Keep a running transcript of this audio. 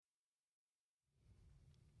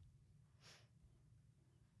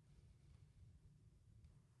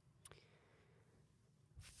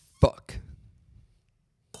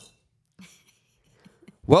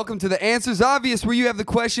Welcome to The Answer's Obvious, where you have the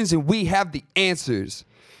questions and we have the answers.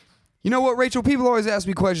 You know what, Rachel? People always ask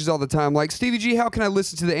me questions all the time, like, Stevie G, how can I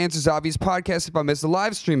listen to The Answer's Obvious podcast if I miss the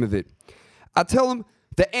live stream of it? I tell them,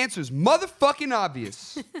 the answer's motherfucking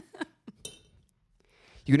obvious.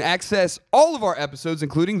 You can access all of our episodes,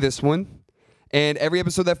 including this one, and every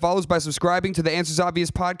episode that follows by subscribing to The Answer's Obvious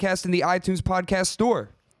podcast in the iTunes podcast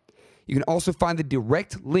store. You can also find the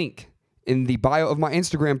direct link in the bio of my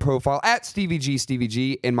Instagram profile at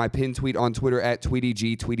StevieG, and my pinned tweet on Twitter at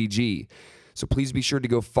TweetyG. So please be sure to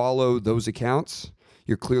go follow those accounts.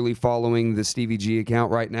 You're clearly following the Stevie G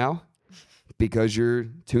account right now because you're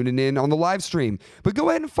tuning in on the live stream. But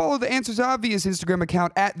go ahead and follow the Answers Obvious Instagram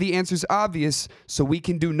account at The Answers Obvious so we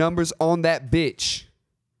can do numbers on that bitch.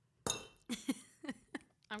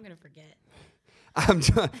 I'm going to forget.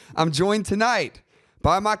 I'm joined tonight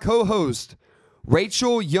by my co-host,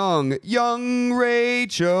 Rachel Young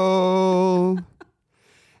Rachel,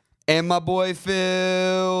 and my boy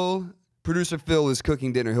Phil. Producer Phil is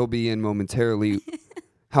cooking dinner. He'll be in momentarily.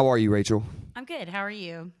 How are you, Rachel? I'm good. How are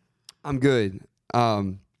you? I'm good.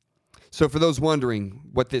 So for those wondering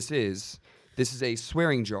what this is a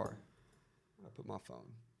swearing jar. I put my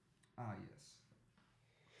phone. Yes.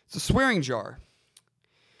 It's a swearing jar.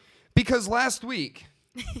 Because last week,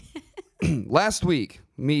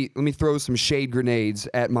 let me throw some shade grenades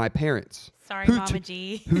at my parents. Sorry, Mama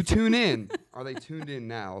G. Who tune in? Are they tuned in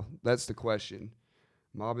now? That's the question.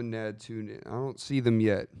 Mob and Ned tuned in. I don't see them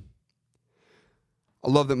yet.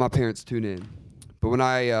 I love that my parents tune in. But when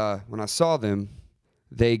I saw them,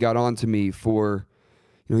 they got on to me for,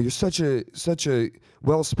 you're such a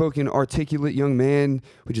well-spoken, articulate young man.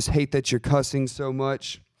 We just hate that you're cussing so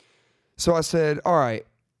much. So I said, all right.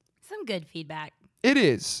 Some good feedback. It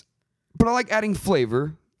is. But I like adding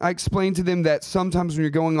flavor. I explained to them that sometimes when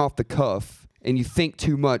you're going off the cuff and you think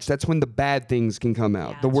too much, that's when the bad things can come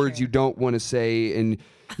out. Yeah, the words true. you don't want to say, and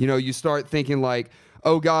you start thinking like,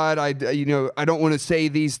 "Oh God, I don't want to say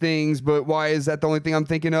these things, but why is that the only thing I'm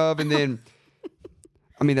thinking of?" And then,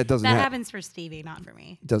 that doesn't. That happens for Stevie, not for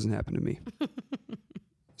me. It doesn't happen to me.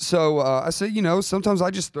 So I said, sometimes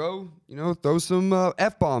I just throw some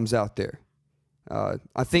F-bombs out there.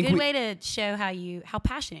 I think good way to show how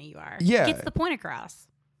passionate you are. Yeah. Gets the point across.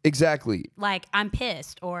 Exactly. Like, I'm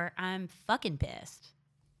pissed or I'm fucking pissed.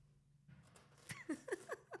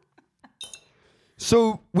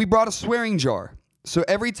 So we brought a swearing jar. So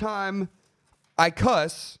every time I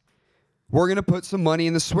cuss, we're going to put some money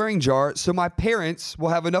in the swearing jar so my parents will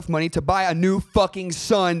have enough money to buy a new fucking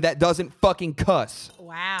son that doesn't fucking cuss.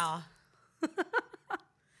 Wow.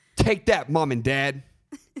 Take that, Mom and Dad.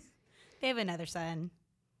 They have another son.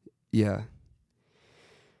 Yeah.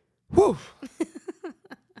 Whew.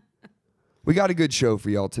 We got a good show for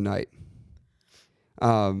y'all tonight.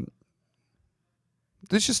 Let's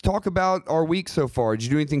just talk about our week so far. Did you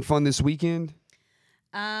do anything fun this weekend?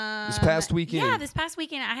 This past weekend? Yeah, this past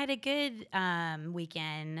weekend. I had a good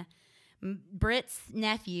weekend. Britt's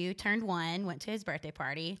nephew turned 1, went to his birthday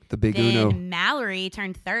party. The big then Uno. Mallory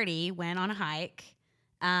turned 30, went on a hike.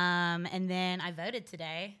 And then I voted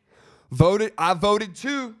today. I voted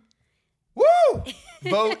too. Woo!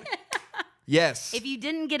 Vote. Yes. If you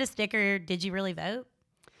didn't get a sticker, did you really vote?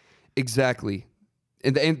 Exactly.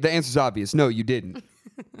 And the answer's obvious. No, you didn't.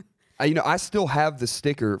 I still have the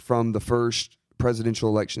sticker from the first presidential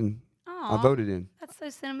election I voted in. That's so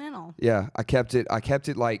sentimental. Yeah, I kept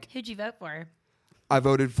it like... Who'd you vote for? I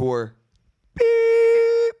voted for...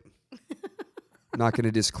 Beep. Not going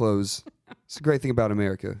to disclose. It's a great thing about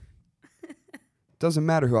America. Doesn't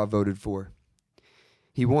matter who I voted for.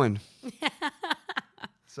 He won.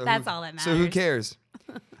 So That's all that matters. So who cares?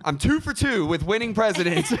 I'm 2 for 2 with winning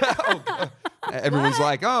presidents. Everyone's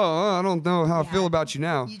like, oh, I don't know how I feel about you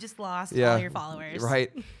now. You just lost all your followers.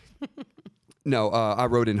 Right. No, I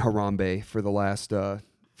wrote in Harambe for the last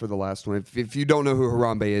one. If you don't know who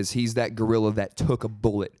Harambe is, he's that gorilla that took a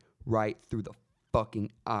bullet right through the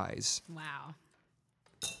fucking eyes. Wow.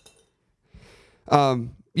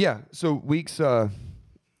 Yeah, so week's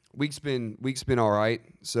been all right.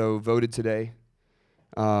 So voted today.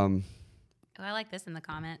 Oh, I like this in the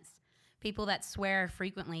comments. People that swear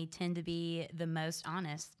frequently tend to be the most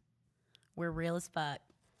honest. We're real as fuck.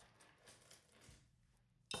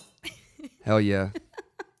 Hell yeah.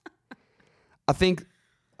 I think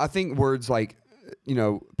words like,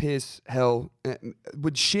 piss, hell,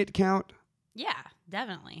 would shit count? Yeah,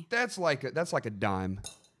 definitely. That's like a dime.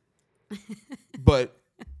 But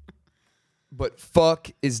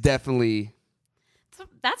fuck is definitely...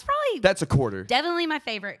 That's a quarter. Definitely my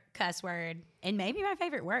favorite cuss word. And maybe my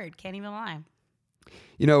favorite word. Can't even lie.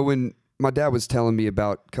 When my dad was telling me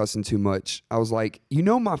about cussing too much. I was like,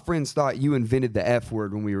 my friends thought you invented the F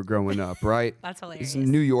word when we were growing up, right? That's hilarious. He's a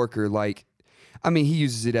New Yorker, like, he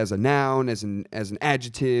uses it as a noun, as an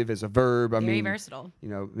adjective, as a verb. Very versatile.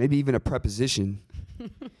 Maybe even a preposition.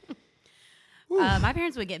 My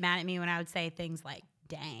parents would get mad at me when I would say things like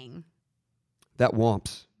 "dang." That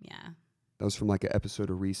womps. Yeah. That was from like an episode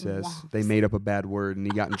of Recess. Womps. They made up a bad word and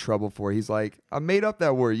he got in trouble for it. He's like, I made up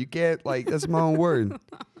that word. You can't, that's my own word.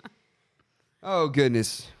 Oh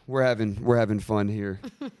goodness. We're having fun here.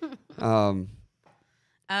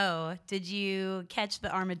 Did you catch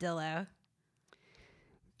the armadillo?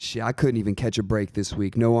 Shit, I couldn't even catch a break this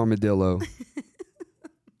week. No armadillo.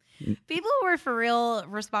 People were for real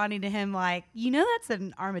responding to him like, that's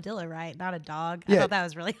an armadillo, right? Not a dog. Yeah, I thought that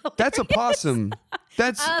was really hilarious. That's a possum.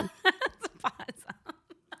 That's a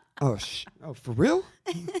possum. Oh, for real?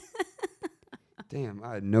 Damn,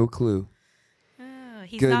 I had no clue. Oh,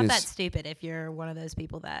 he's Goodness. not that stupid if you're one of those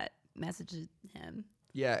people that messages him.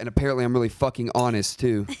 Yeah, and apparently I'm really fucking honest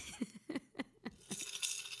too.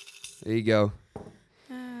 There you go.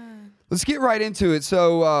 Let's get right into it.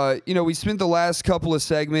 So, we spent the last couple of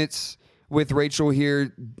segments with Rachel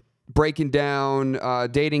here breaking down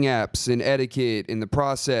dating apps and etiquette and the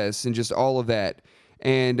process and just all of that.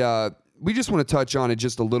 And we just want to touch on it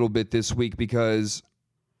just a little bit this week because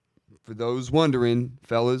for those wondering,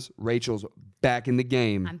 fellas, Rachel's back in the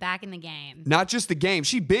game. I'm back in the game. Not just the game.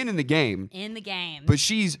 She's been in the game. In the game. But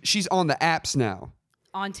she's on the apps now.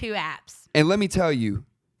 On 2 apps. And let me tell you,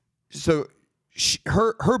 so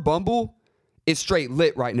her Bumble is straight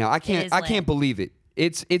lit right now. I can't believe it.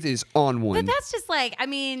 It is on one. But that's just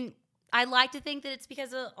I like to think that it's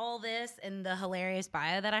because of all this and the hilarious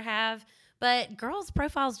bio that I have. But girls'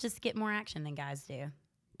 profiles just get more action than guys do.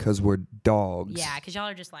 Because we're dogs. Yeah, because y'all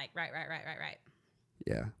are just like, right.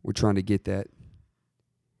 Yeah, we're trying to get that.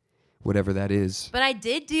 Whatever that is. But I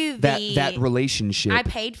did do that relationship. I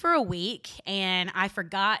paid for a week and I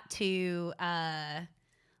forgot to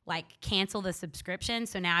cancel the subscription.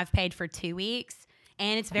 So now I've paid for 2 weeks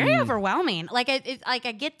and it's very overwhelming. I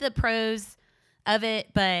get the pros of it,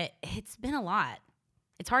 but it's been a lot.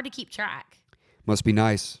 It's hard to keep track. Must be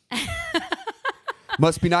nice.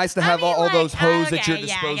 Must be nice to have all those hoes at your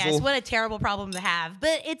disposal. Yeah, I guess. What a terrible problem to have.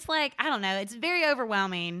 But it's I don't know. It's very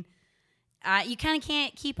overwhelming. You kind of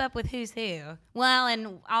can't keep up with who's who. Well,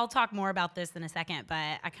 and I'll talk more about this in a second,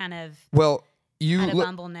 but I kind of had a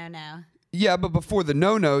Bumble no. Yeah, but before the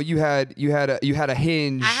no, you had a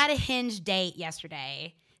Hinge. I had a Hinge date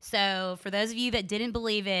yesterday. So for those of you that didn't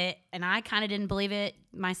believe it, and I kind of didn't believe it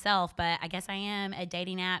myself, but I guess I am a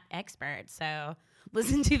dating app expert. So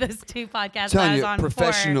listen to those 2 podcasts I was on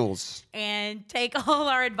professionals before and take all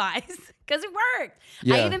our advice because it worked.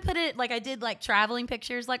 Yeah. I even put it I did traveling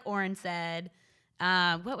pictures like Oren said.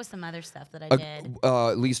 What was some other stuff that I did?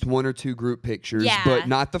 At least 1 or 2 group pictures, but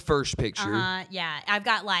not the first picture. Yeah, I've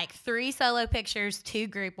got 3 solo pictures, 2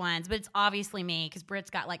 group ones, but it's obviously me because Britt's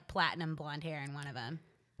got platinum blonde hair in one of them.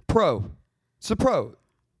 Pro.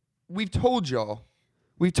 We've told y'all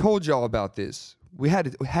about this. We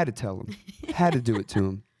had to tell him. Had to do it to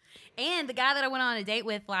him. And the guy that I went on a date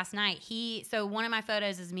with last night, so one of my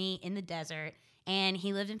photos is me in the desert, and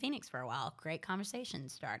he lived in Phoenix for a while. Great conversation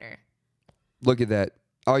starter. Look at that.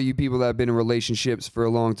 All you people that have been in relationships for a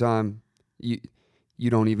long time, you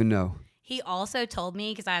don't even know. He also told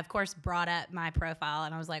me, because I, of course, brought up my profile,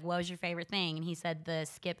 and I was like, what was your favorite thing? And he said the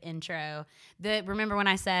skip intro. Remember when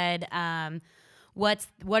I said, what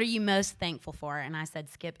are you most thankful for? And I said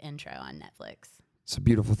skip intro on Netflix. It's a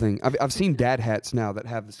beautiful thing. I've seen dad hats now that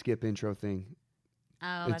have the skip intro thing.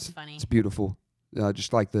 Oh, that's funny. It's beautiful.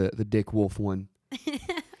 Just like the Dick Wolf one.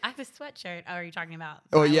 I have a sweatshirt. Oh, are you talking about?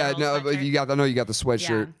 Oh yeah, no, but I know you got the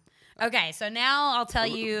sweatshirt. Yeah. Okay, so now I'll tell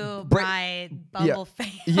you my Bumble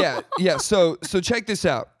fail. Yeah. So check this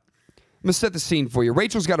out. I'm gonna set the scene for you.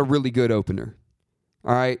 Rachel's got a really good opener.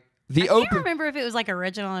 All right. I can't remember if it was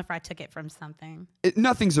original or if I took it from something.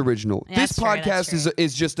 Nothing's original. Yeah, this podcast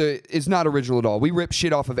is not original at all. We rip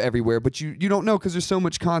shit off of everywhere, but you don't know because there's so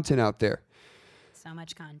much content out there. So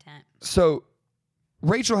much content. So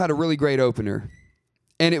Rachel had a really great opener,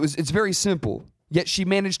 and it's very simple. Yet she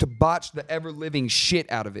managed to botch the ever-living shit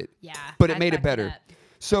out of it. Yeah. But it made it better.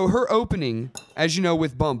 So her opening, as you know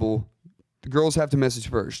with Bumble, the girls have to message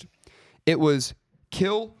first. It was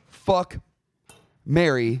kill, fuck,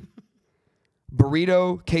 marry,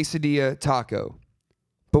 burrito, quesadilla, taco.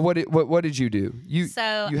 But what did you do?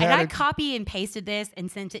 I copy and pasted this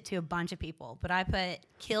and sent it to a bunch of people. But I put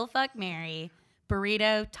kill, fuck, marry,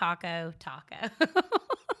 burrito, taco.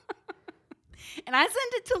 And I sent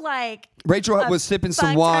it to Rachel was sipping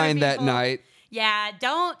some wine that night. Yeah,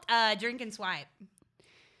 don't drink and swipe.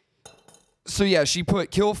 So yeah, she put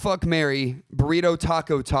kill, fuck, marry, burrito,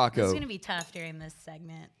 taco, taco. It's gonna be tough during this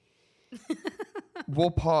segment.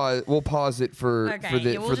 We'll pause it for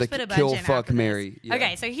the kill, fuck, marry. Yeah.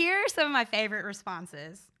 Okay, so here are some of my favorite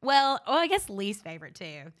responses. Well, I guess least favorite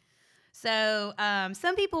too. So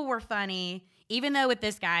some people were funny, even though with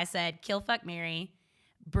this guy I said kill, fuck, marry,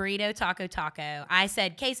 burrito, taco, taco. I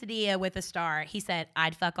said quesadilla with a star. He said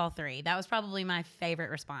I'd fuck all three. That was probably my favorite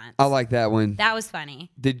response. I like that one. That was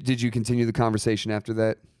funny. Did you continue the conversation after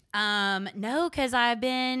that? No, because I've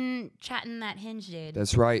been chatting that Hinge dude.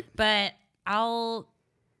 That's right. But I'll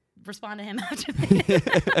respond to him after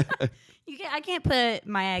that. I can't put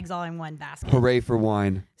my eggs all in one basket. Hooray for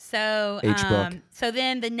wine. So, H-Buck. so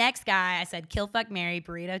then the next guy, I said, kill, fuck, marry,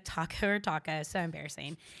 burrito, taco, or taco. So embarrassing.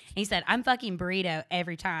 And he said, I'm fucking burrito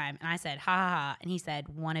every time. And I said, ha ha ha. And he said,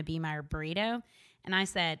 want to be my burrito? And I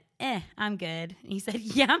said, I'm good. And he said,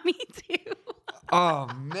 yeah, me too. Oh,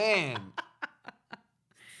 man.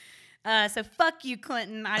 So fuck you,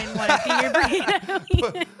 Clinton. I didn't want to be your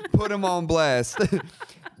burrito. Put him on blast.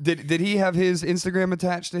 Did he have his Instagram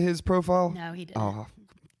attached to his profile? No, he didn't. Oh,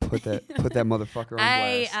 put that motherfucker on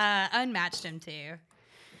blast. I unmatched him too.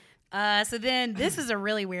 So then this is a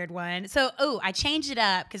really weird one. So I changed it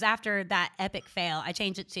up because after that epic fail, I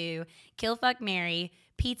changed it to kill, fuck, marry,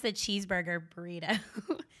 pizza, cheeseburger, burrito.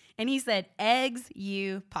 And he said eggs,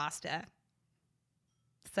 you, pasta.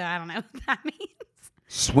 So I don't know what that means.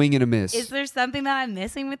 Swing and a miss. Is there something that I'm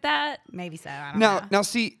missing with that? Maybe so. I don't know. Now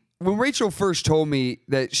see, when Rachel first told me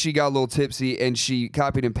that she got a little tipsy and she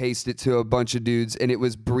copied and pasted it to a bunch of dudes and it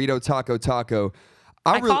was burrito, taco, taco.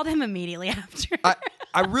 I called him immediately after.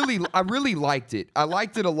 I really liked it. I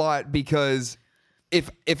liked it a lot because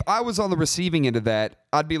if I was on the receiving end of that,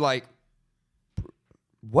 I'd be like,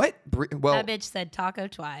 what? Well, that bitch said taco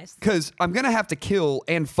twice. Because I'm gonna have to kill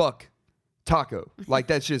and fuck taco. Like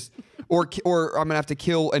that's just, or I'm gonna have to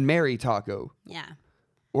kill and marry taco. Yeah.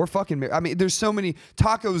 Or fucking marry. I mean, there's so many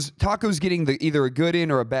tacos getting either a good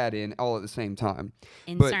in or a bad in all at the same time.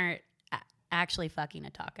 Insert actually fucking a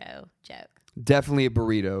taco joke. Definitely a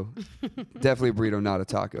burrito. Definitely a burrito, not a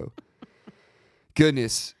taco.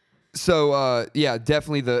 Goodness. So yeah,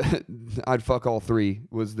 definitely the I'd fuck all three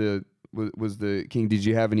was the king. Did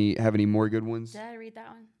you have any more good ones? Did I read that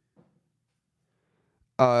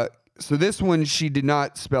one? So this one she did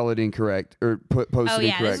not spell it incorrect or post it incorrect. Oh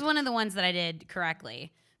yeah, this is one of the ones that I did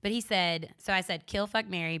correctly. But he said, so I said, kill, fuck,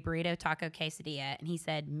 marry, burrito, taco, quesadilla. And he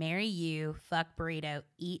said, marry you, fuck, burrito,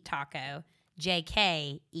 eat taco,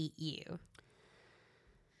 JK, eat you.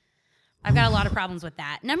 I've got a lot of problems with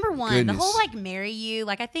that. Number one, the whole like marry you,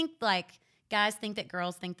 like I think like guys think that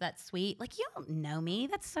girls think that's sweet. Like you don't know me.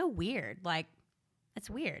 That's so weird. Like that's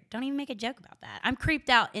weird. Don't even make a joke about that. I'm creeped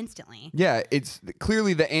out instantly. Yeah, it's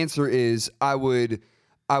clearly the answer is I would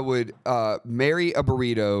marry a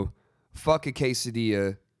burrito, fuck a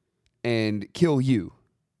quesadilla, and kill you.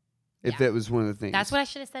 If that was one of the things. That's what I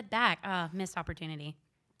should have said back. Missed opportunity.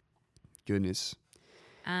 Goodness.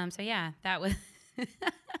 So yeah, that was.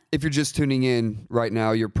 If you're just tuning in right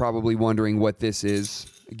now, you're probably wondering what this is.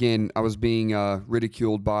 Again, I was being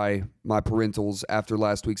ridiculed by my parentals after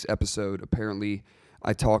last week's episode. Apparently,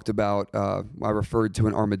 I talked about, I referred to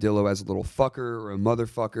an armadillo as a little fucker or a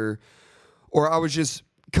motherfucker, or I was just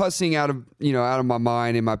cussing out of my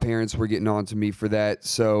mind, and my parents were getting on to me for that.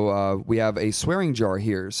 So we have a swearing jar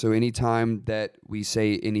here. So anytime that we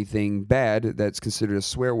say anything bad that's considered a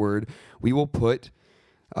swear word, we will put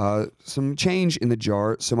some change in the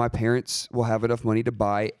jar so my parents will have enough money to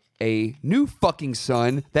buy a new fucking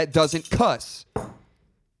son that doesn't cuss. Do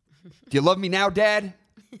you love me now, Dad?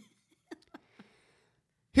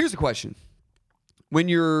 Here's the question. When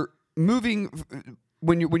you're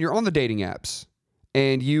when you're on the dating apps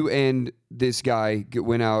and you and this guy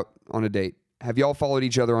went out on a date, have y'all followed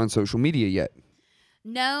each other on social media yet?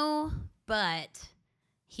 No, but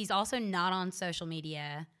he's also not on social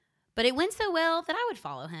media. But it went so well that I would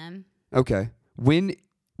follow him. Okay.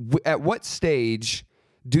 At what stage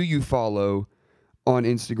do you follow on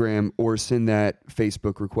Instagram or send that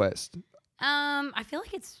Facebook request? I feel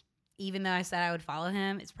like it's, even though I said I would follow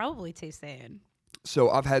him, it's probably too soon. So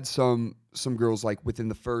I've had some girls like within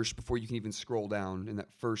the first, before you can even scroll down in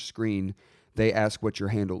that first screen, they ask what your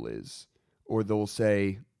handle is, or they'll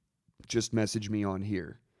say, just message me on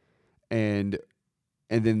here. And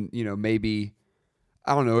then, maybe,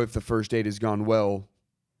 I don't know if the first date has gone well,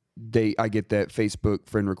 I get that Facebook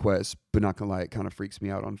friend request, but not gonna lie, it kind of freaks me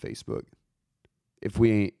out on Facebook. If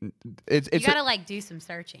we ain't, you gotta like do some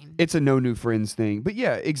searching. It's a no new friends thing, but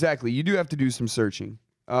yeah, exactly. You do have to do some searching.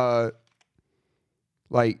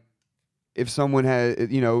 Like if someone has,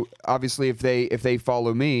 obviously if they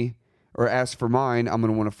follow me or ask for mine, I'm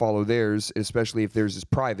gonna want to follow theirs, especially if theirs is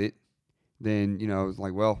private. Then it's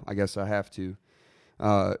like, well, I guess I have to.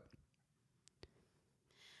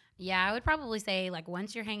 Yeah, I would probably say like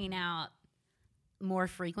once you're hanging out more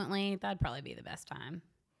frequently, that'd probably be the best time.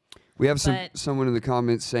 We have someone in the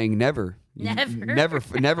comments saying never. Never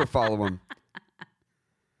follow them.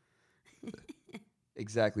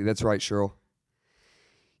 Exactly. That's right, Cheryl.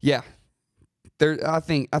 Yeah. I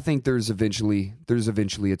think there's eventually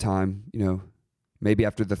a time, maybe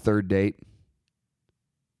after the third date.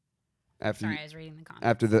 I was reading the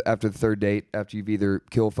comments. After the third date, after you've either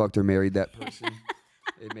kill, fucked, or married that person,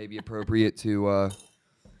 it may be appropriate to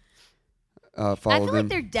follow them. I feel like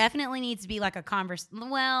there definitely needs to be like a conversation.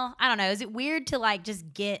 Well, I don't know. Is it weird to like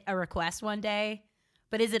just get a request one day?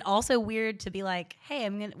 But is it also weird to be like, hey,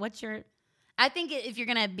 what's your... I think if you're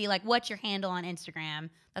going to be like, what's your handle on Instagram?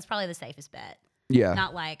 That's probably the safest bet. Yeah.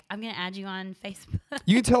 Not like, I'm going to add you on Facebook.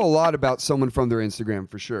 You can tell a lot about someone from their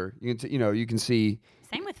Instagram for sure. You can see...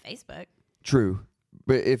 Same with Facebook. True.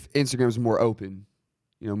 But if Instagram's more open,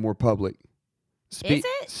 more public. Is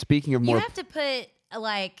it? Speaking of more... You have to put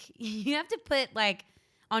like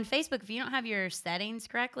on Facebook, if you don't have your settings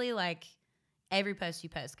correctly, like every post you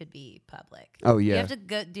post could be public. Oh, yeah. You have to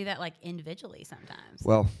go do that like individually sometimes.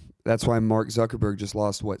 Well, that's why Mark Zuckerberg just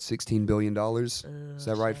lost, $16 billion? Is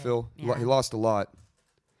that right, Phil? Yeah. He lost a lot.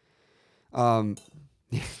 I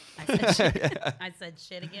said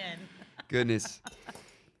shit again. Goodness.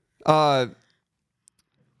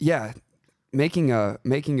 Yeah.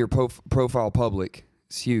 Making your profile public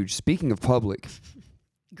is huge. Speaking of public.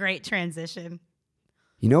 Great transition.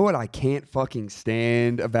 You know what I can't fucking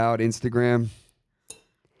stand about Instagram?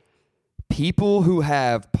 People who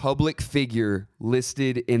have public figure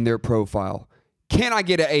listed in their profile. Can I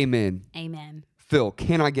get an amen? Amen. Phil,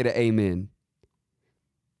 can I get an amen?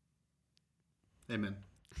 Amen.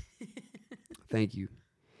 Thank you.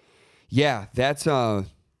 Yeah, that's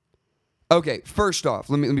okay, first off,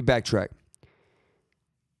 let me backtrack.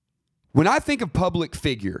 When I think of public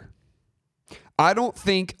figure, I don't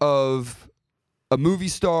think of a movie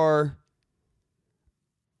star.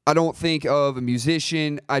 I don't think of a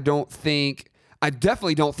musician. I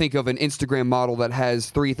definitely don't think of an Instagram model that has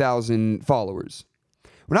 3,000 followers.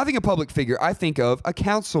 When I think of public figure, I think of a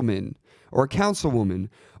councilman or a councilwoman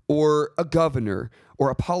or a governor or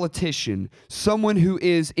a politician, someone who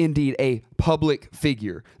is indeed a public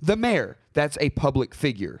figure. The mayor, that's a public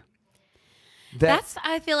figure. That's,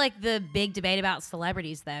 I feel like, the big debate about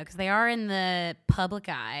celebrities, though, because they are in the public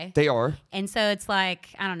eye. They are. And so it's like,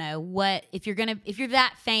 I don't know, if you're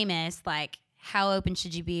that famous, like, how open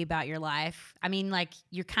should you be about your life? I mean, like,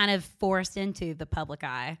 you're kind of forced into the public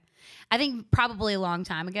eye. I think probably a long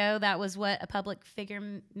time ago that was what a public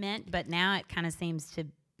figure meant, but now it kind of seems to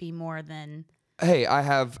be more than... Hey, I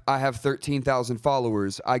have 13,000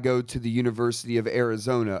 followers. I go to the University of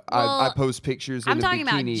Arizona. I post pictures in a bikini. I'm talking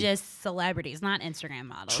about just celebrities, not Instagram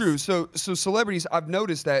models. True. So celebrities, I've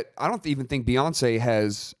noticed that I don't even think Beyonce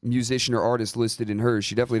has musician or artist listed in hers.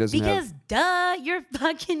 She definitely doesn't because duh, you're a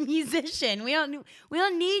fucking musician. We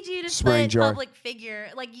don't need you to put public figure.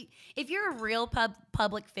 Like if you're a real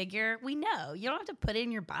public figure, we know. You don't have to put it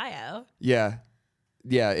in your bio. Yeah.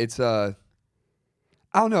 Yeah, it's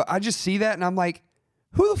I don't know. I just see that and I'm like,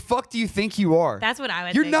 who the fuck do you think you are? That's what I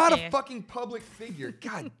would You're think not too. a fucking public figure.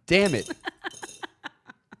 God damn it.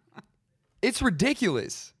 It's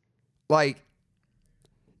ridiculous. Like,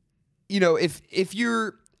 if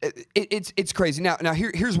you're, it's crazy. Now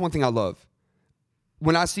here's one thing I love.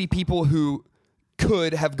 When I see people who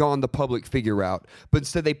could have gone the public figure route, but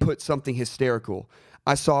instead they put something hysterical.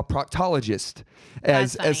 I saw a proctologist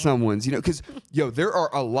as someone's, because there are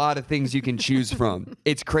a lot of things you can choose from.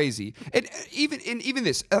 It's crazy, and even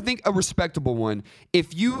this, I think a respectable one.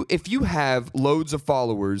 If you have loads of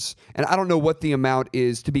followers, and I don't know what the amount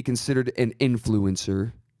is to be considered an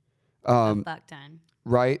influencer, a fuck ton,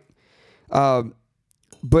 right?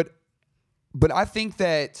 But I think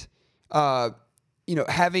that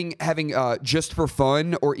having just for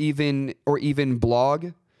fun or even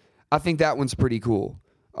blog. I think that one's pretty cool.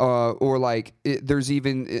 Or like, there's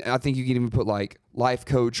even, I think you can even put like life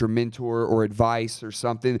coach or mentor or advice or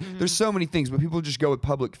something. Mm-hmm. There's so many things, but people just go with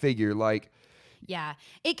public figure. Like, yeah,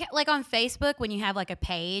 like on Facebook when you have like a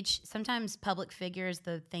page, sometimes public figure is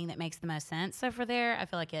the thing that makes the most sense. So for there, I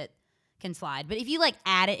feel like it can slide. But if you like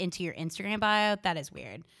add it into your Instagram bio, that is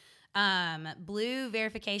weird. Blue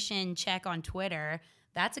verification check on Twitter.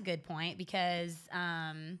 That's a good point because.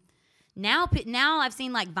 Now I've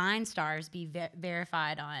seen like Vine stars be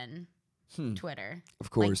verified on Twitter. Of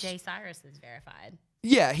course. Like Jay Cyrus is verified.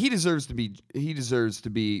 Yeah, he deserves to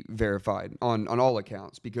be verified on all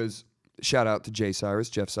accounts because shout out to Jeff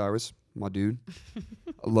Cyrus, my dude.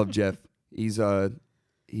 I love Jeff. He hit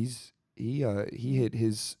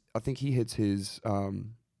his I think he hits his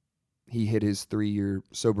he hit his 3-year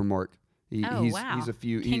sober mark. Wow. He's a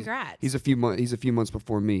few Congrats. he's a few months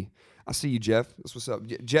before me. I see you, Jeff. That's what's up.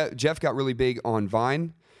 Jeff got really big on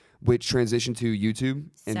Vine, which transitioned to YouTube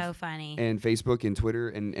and so funny. and Facebook and Twitter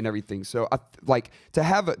and everything. So I like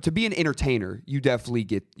to be an entertainer. You definitely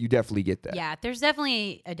get that. Yeah, there's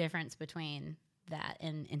definitely a difference between that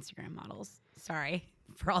and Instagram models. Sorry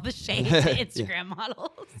for all the shade to Instagram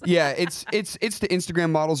models. Yeah, it's the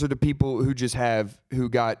Instagram models or the people who just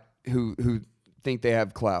who think they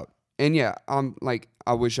have clout. And yeah, I'm like,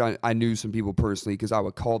 I wish I knew some people personally because I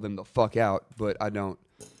would call them the fuck out, but I don't.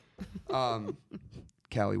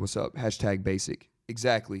 Callie, what's up? # basic.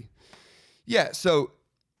 Exactly. Yeah, so,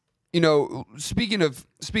 speaking of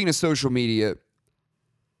social media,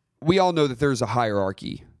 we all know that there's a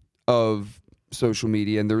hierarchy of social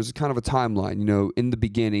media, and there's kind of a timeline. In the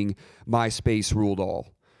beginning, MySpace ruled all.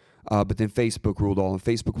 But then Facebook ruled all, and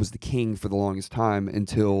Facebook was the king for the longest time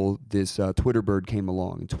until this Twitter bird came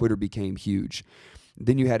along, and Twitter became huge.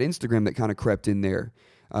 Then you had Instagram that kind of crept in there.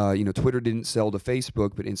 Twitter didn't sell to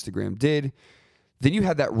Facebook, but Instagram did. Then you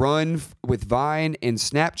had that run with Vine and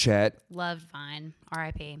Snapchat. Loved Vine.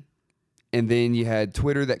 R.I.P. And then you had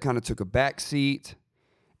Twitter that kind of took a back seat,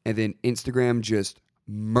 and then Instagram just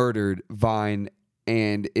murdered Vine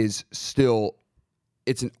and is still...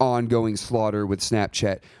 It's an ongoing slaughter with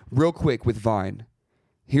Snapchat. Real quick with Vine.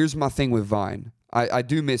 Here's my thing with Vine. I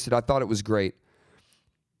do miss it. I thought it was great.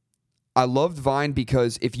 I loved Vine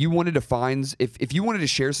because if you wanted to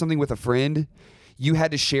share something with a friend, you had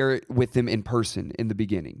to share it with them in person in the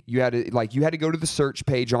beginning. You had to go to the search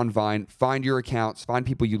page on Vine, find your accounts, find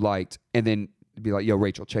people you liked, and then be like, yo,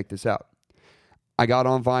 Rachel, check this out. I got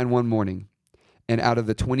on Vine one morning, and out of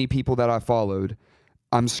the 20 people that I followed,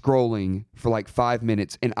 I'm scrolling for like 5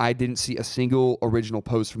 minutes, and I didn't see a single original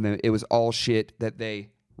post from them. It was all shit that they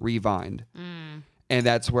revined. And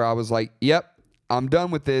that's where I was like, yep, I'm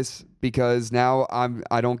done with this because now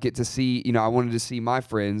I don't get to see, I wanted to see my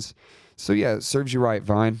friends. So yeah, it serves you right,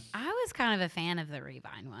 Vine. I was kind of a fan of the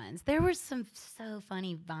Revine ones. There were some so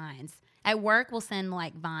funny Vines. At work, we'll send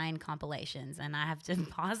like Vine compilations, and I have to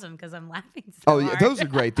pause them because I'm laughing so hard. Yeah, those are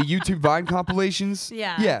great. The YouTube Vine compilations.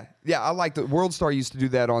 Yeah. I like the World Star used to do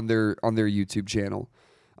that on their YouTube channel.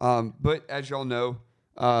 But as y'all know,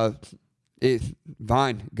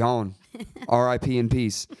 Vine gone, R.I.P. in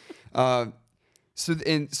peace. So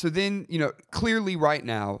then clearly right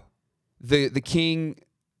now, the king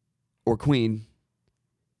or queen,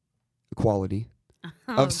 equality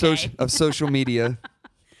of social media.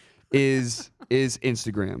 is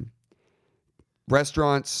Instagram.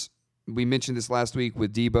 Restaurants, we mentioned this last week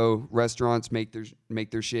with Debo. Restaurants make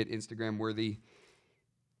their shit Instagram worthy.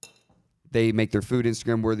 They make their food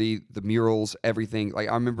Instagram worthy. The murals, everything. Like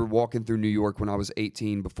I remember walking through New York when I was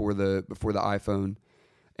 18 before the iPhone,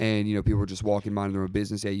 and people were just walking minding their own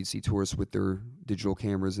business. Yeah, you'd see tourists with their digital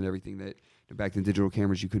cameras and everything that back then digital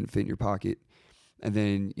cameras you couldn't fit in your pocket. And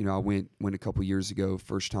then I went a couple years ago,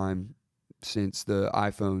 first time since the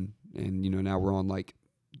iPhone. And, now we're on like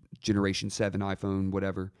generation 7 iPhone,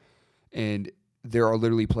 whatever. And there are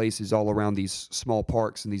literally places all around these small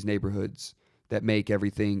parks in these neighborhoods that make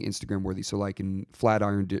everything Instagram worthy. So like in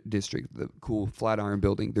Flatiron District, the cool Flatiron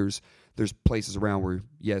building, there's places around where,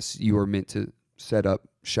 yes, you are meant to set up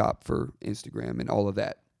shop for Instagram and all of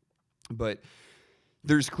that. But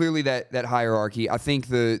there's clearly that hierarchy. I think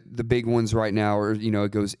the big ones right now are,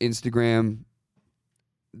 it goes Instagram,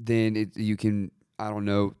 then you can... I don't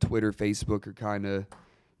know, Twitter, Facebook are kind of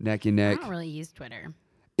neck and neck. I don't really use Twitter.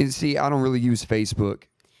 And see, I don't really use Facebook.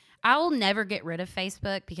 I will never get rid of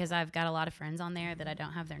Facebook because I've got a lot of friends on there that I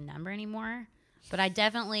don't have their number anymore. But I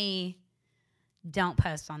definitely don't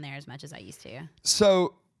post on there as much as I used to.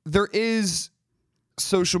 So there is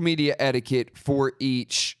social media etiquette for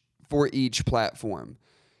each platform.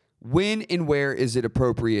 When and where is it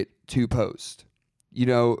appropriate to post?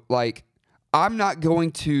 Like... I'm not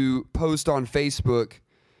going to post on Facebook,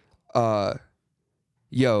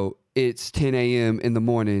 yo, it's 10 a.m. in the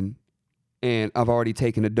morning and I've already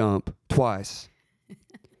taken a dump twice.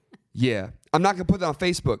 Yeah. I'm not going to put that on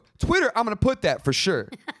Facebook. Twitter, I'm going to put that for sure.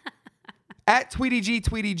 At Tweety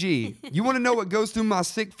G. You want to know what goes through my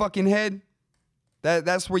sick fucking head?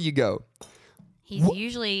 That's where you go. He's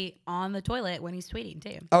usually on the toilet when he's tweeting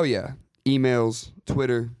too. Oh, yeah. Emails,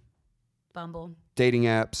 Twitter. Bumble. Dating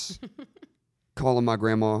apps. Calling my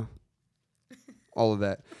grandma, all of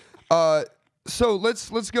that. So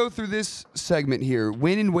let's go through this segment here.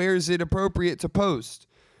 When and where is it appropriate to post?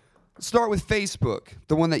 Let's start with Facebook,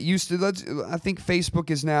 the one that used to. I think Facebook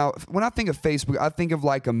is now. When I think of Facebook, I think of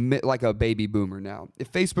like a baby boomer now.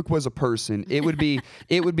 If Facebook was a person, it would be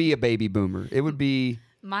a baby boomer. It would be.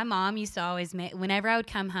 My mom used to always make. Whenever I would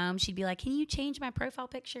come home, she'd be like, "Can you change my profile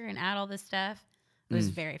picture and add all this stuff?" It was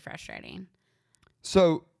very frustrating.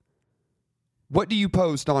 So, what do you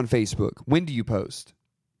post on Facebook? When do you post?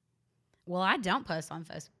 Well, I don't post on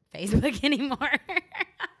Facebook anymore.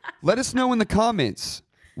 Let us know in the comments.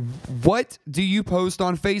 What do you post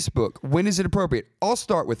on Facebook? When is it appropriate? I'll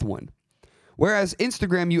start with one. Whereas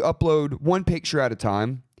Instagram, you upload one picture at a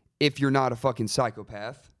time if you're not a fucking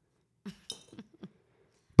psychopath.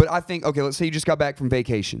 But I think, okay, let's say you just got back from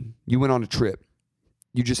vacation. You went on a trip.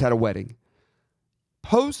 You just had a wedding.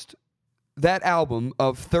 Post that album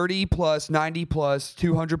of 30 plus, 90 plus,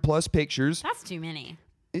 200 plus pictures. That's too many.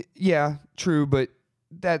 Yeah, true, but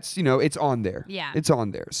that's, it's on there. Yeah. It's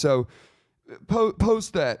on there. So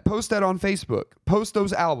post that. Post that on Facebook. Post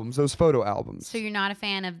those albums, those photo albums. So you're not a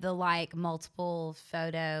fan of the multiple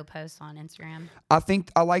photo posts on Instagram?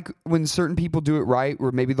 I like when certain people do it right,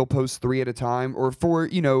 where maybe they'll post 3 at a time, or for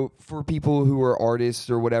people who are artists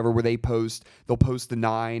or whatever, where they'll post the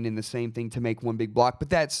 9 and the same thing to make one big block. But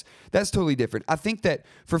that's totally different. I think that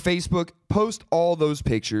for Facebook, post all those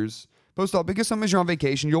pictures. Post all, because sometimes you're on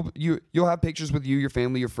vacation. You'll have pictures with you, your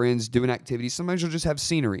family, your friends doing activities. Sometimes you'll just have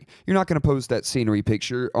scenery. You're not going to post that scenery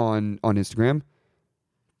picture on Instagram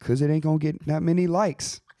because it ain't going to get that many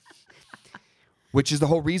likes. Which is the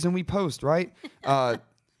whole reason we post, right?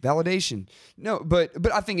 Validation. No, but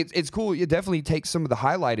I think it's cool. You definitely take some of the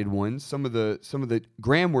highlighted ones, some of the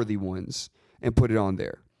gram-worthy ones, and put it on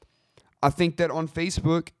there. I think that on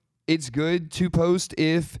Facebook, it's good to post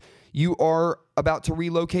if you are about to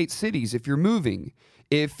relocate cities, if you're moving,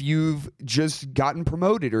 if you've just gotten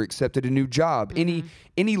promoted or accepted a new job, any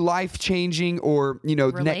life-changing or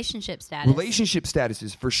relationship status. Relationship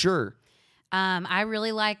statuses for sure. I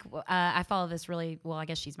really like. I follow this really well. I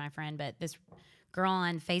guess she's my friend, but this girl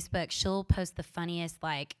on Facebook, she'll post the funniest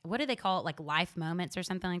what do they call it? Life moments or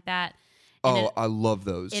something like that. And I love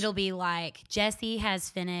those. It'll be like Jesse has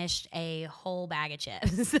finished a whole bag of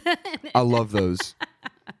chips. I love those.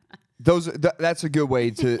 That's a good way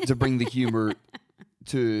to bring the humor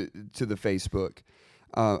to the Facebook.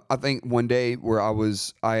 I think one day where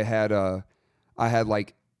I had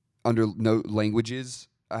under no languages,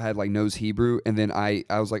 I had nose Hebrew, and then I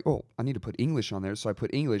was like, oh, I need to put English on there, so I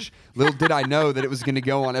put English. Little did I know that it was going to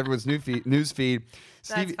go on everyone's news feed.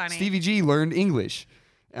 That's funny. Stevie G learned English.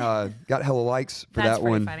 Got hella likes for That's that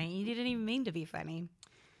one. That's pretty funny. You didn't even mean to be funny.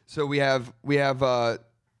 So we have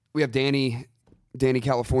Danny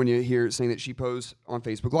California here saying that she posts on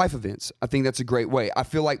Facebook life events. I think that's a great way. I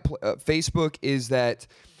feel like Facebook is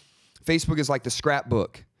like the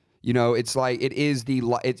scrapbook. It's like it is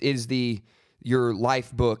your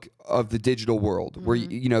life book of the digital world, where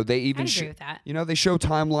they even I agree with that. They show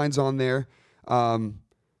timelines on there.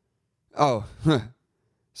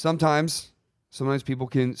 Sometimes people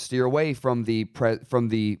can steer away from the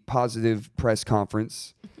positive press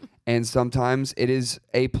conference. And sometimes it is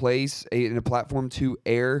a place and a platform to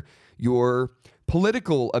air your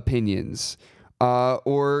political opinions.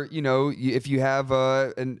 Or, if you have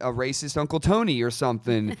a racist Uncle Tony or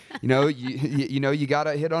something, you got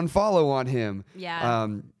to hit unfollow on him. Yeah.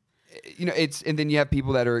 And then you have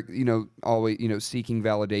people that are, always, seeking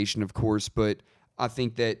validation, of course. But I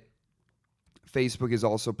think that Facebook is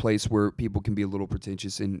also a place where people can be a little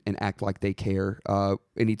pretentious and act like they care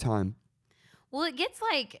anytime. Well, it gets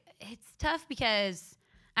it's tough because,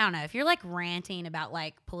 I don't know, if you're ranting about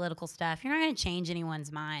political stuff, you're not going to change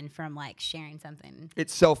anyone's mind from sharing something.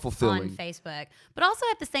 It's self-fulfilling. On Facebook. But also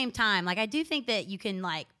at the same time, I do think that you can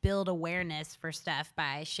build awareness for stuff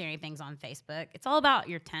by sharing things on Facebook. It's all about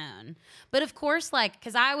your tone. But of course,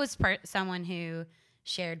 because I was someone who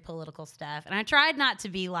shared political stuff, and I tried not to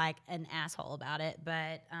be an asshole about it,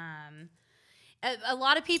 but a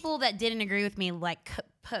lot of people that didn't agree with me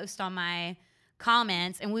post on my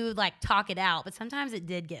comments, and we would talk it out, but sometimes it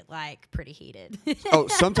did get pretty heated.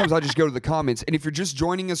 Sometimes I just go to the comments. And if you're just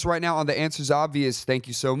joining us right now on The Answer's Obvious, thank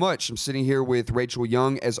you so much. I'm sitting here with Rachel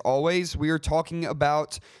Young. As always, we are talking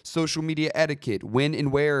about social media etiquette. When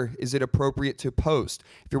and where is it appropriate to post?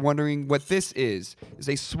 If you're wondering what this is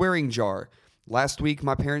a swearing jar. Last week,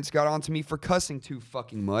 my parents got on to me for cussing too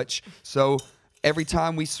fucking much. So every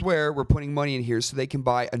time we swear, we're putting money in here so they can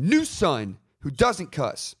buy a new son who doesn't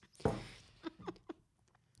cuss.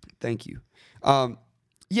 Thank you.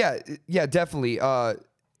 Definitely.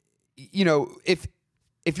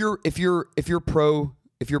 If you're pro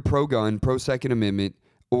if you're pro-gun, pro-Second Amendment,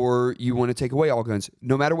 or you want to take away all guns,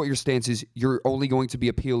 no matter what your stance is, you're only going to be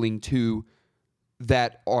appealing to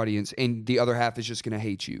that audience, and the other half is just going to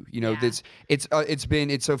hate you. You know, it's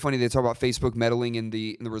so funny they talk about Facebook meddling in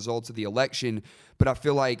the results of the election, but I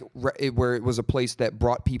feel like where it was a place that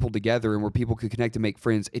brought people together and where people could connect and make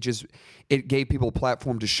friends, it gave people a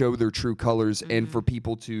platform to show their true colors and for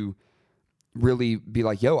people to really be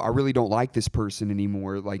like, yo, I really don't like this person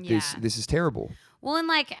anymore. Like this is terrible. Well, and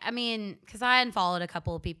like, I mean, because I unfollowed a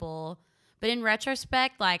couple of people, but in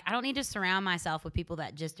retrospect, like, I don't need to surround myself with people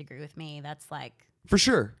that just agree with me. That's like, for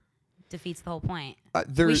sure, defeats the whole point.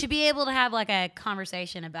 We should be able to have like a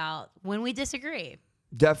conversation about when we disagree.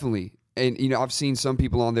 Definitely. And, you know, I've seen some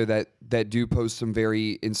people on there that do post some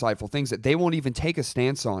very insightful things that they won't even take a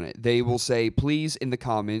stance on it. They will say, please, in the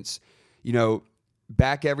comments, you know,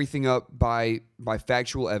 back everything up by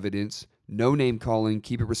factual evidence, no name calling,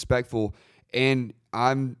 keep it respectful. And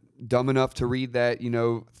I'm dumb enough to read that, you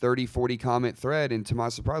know, 30, 40 comment thread. And to my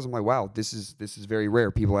surprise, I'm like, wow, this is very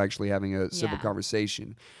rare. People actually having a civil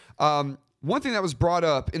conversation. One thing that was brought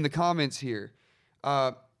up in the comments here,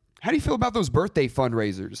 how do you feel about those birthday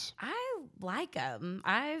fundraisers? I like them.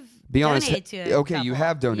 I've donated to a couple. You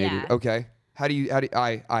have donated. Yeah. Okay.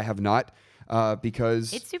 I have not,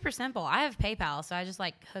 because it's super simple. I have PayPal, so I just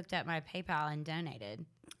like hooked up my PayPal and donated.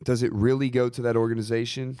 Does it really go to that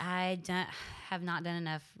organization? I have not done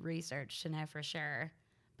enough research to know for sure,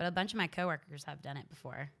 but a bunch of my coworkers have done it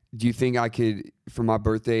before. Do you think I could, for my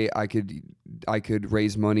birthday, I could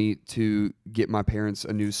raise money to get my parents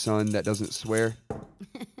a new son that doesn't swear?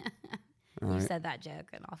 You said that joke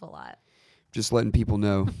an awful lot. Just letting people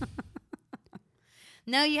know.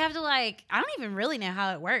 No, you have to like, I don't even really know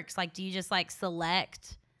how it works. Like, do you just like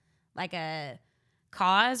select like a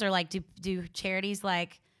cause, or like do charities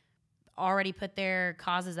like already put their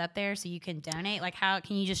causes up there so you can donate? Like, how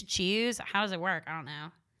can you just choose? How does it work? I don't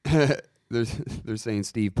know. They're saying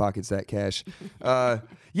Steve pockets that cash.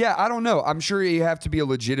 Yeah, I don't know. I'm sure you have to be a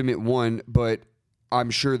legitimate one, but I'm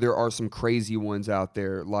sure there are some crazy ones out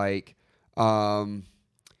there, like I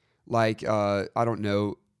don't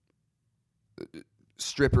know,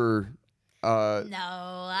 stripper.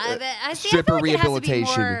 Stripper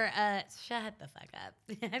rehabilitation. Shut the fuck up.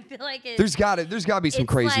 I feel like there's got to be some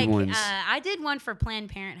crazy ones. I did one for Planned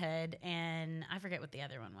Parenthood, and I forget what the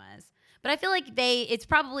other one was. But I feel like it's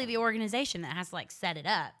probably the organization that has to like set it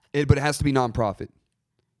up. But it has to be nonprofit.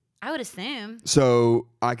 I would assume. So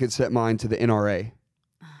I could set mine to the NRA.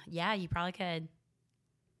 Yeah, you probably could.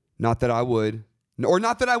 Not that I would, or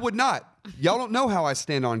not that I would not. Y'all don't know how I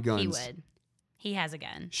stand on guns. He would. He has a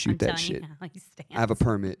gun. Shoot that shit. I have a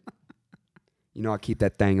permit. You know, I keep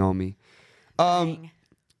that thing on me.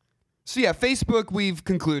 So yeah, Facebook, we've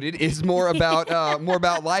concluded, is more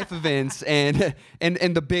about life events and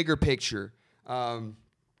the bigger picture, and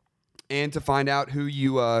to find out who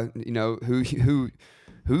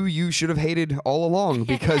who you should have hated all along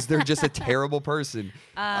because they're just a terrible person.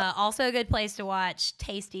 Also a good place to watch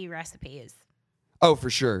tasty recipes. Oh, for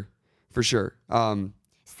sure.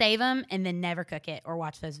 Save them and then never cook it or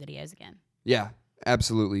watch those videos again. Yeah,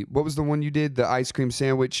 absolutely. What was the one you did? The ice cream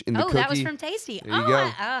sandwich and the cookie? Oh, that was from Tasty. There you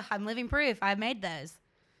go. I'm living proof. I made those.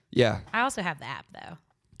 Yeah. I also have the app, though.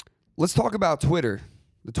 Let's talk about Twitter,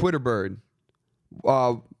 the Twitter bird.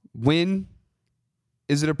 When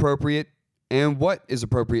is it appropriate and what is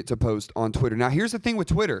appropriate to post on Twitter? Now, here's the thing with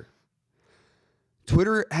Twitter.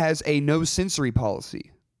 Twitter has a no censoring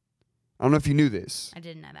policy. I don't know if you knew this. I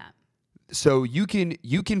didn't know that. So you can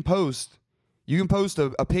post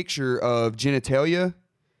a picture of genitalia.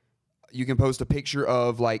 You can post a picture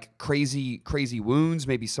of like crazy wounds,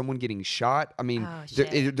 maybe someone getting shot. I mean,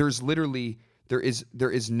 there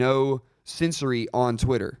is no censoring on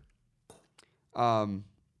Twitter. So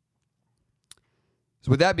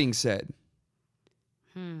with that being said,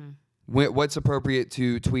 what's appropriate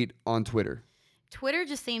to tweet on Twitter? Twitter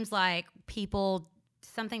just seems like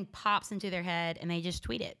something pops into their head and they just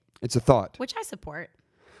tweet it. It's a thought. Which I support.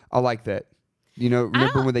 I like that. You know,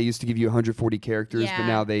 remember when they used to give you 140 characters, but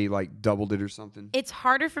now they like doubled it or something? It's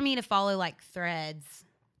harder for me to follow like threads.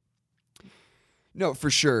 No,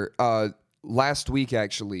 for sure. Last week,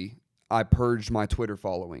 actually, I purged my Twitter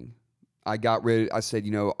following. I said,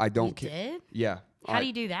 I don't care. You did? Yeah. How do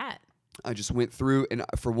you do that? I just went through, and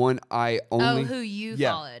for one, I only... Oh, who you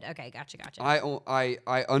followed. Okay, gotcha. I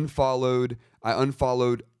unfollowed,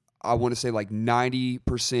 I want to say like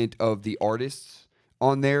 90% of the artists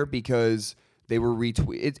on there because they were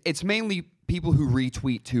retweet. It's mainly people who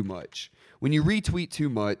retweet too much. When you retweet too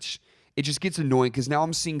much, it just gets annoying because now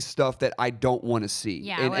I'm seeing stuff that I don't want to see.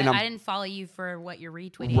 Yeah, I didn't follow you for what you're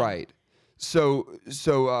retweeting. Right.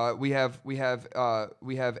 we have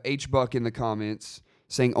H Buck in the comments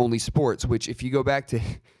saying only sports, which if you go back to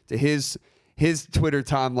his Twitter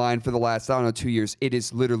timeline for the last, I don't know, 2 years, it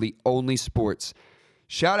is literally only sports.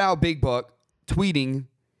 Shout out Big Buck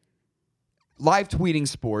live tweeting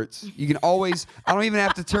sports. You can always, I don't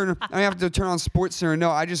have to turn on Sports Center.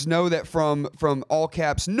 No, I just know that from all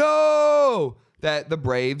caps, no, that the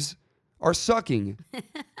Braves are sucking,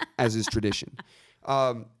 as is tradition.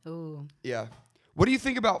 Ooh. Yeah. What do you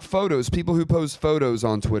think about photos? People who post photos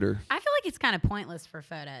on Twitter. I feel like it's kind of pointless for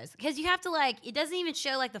photos because you have to it doesn't even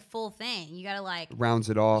show the full thing. You gotta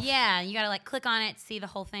rounds it off. Yeah, you gotta click on it to see the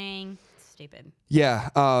whole thing. It's stupid. Yeah.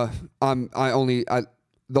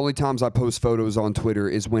 The only times I post photos on Twitter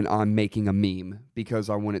is when I'm making a meme because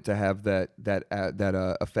I want it to have that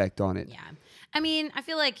effect on it. Yeah. I mean, I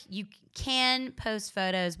feel like you can post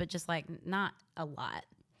photos, but just not a lot.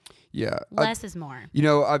 Yeah. Less is more.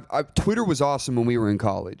 Twitter was awesome when we were in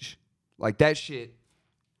college. That shit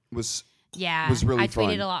was really fun. I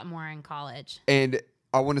tweeted a lot more in college. And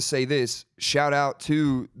I want to say this, shout out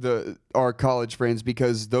to our college friends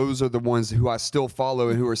because those are the ones who I still follow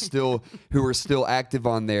and who are still active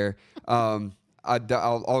on there.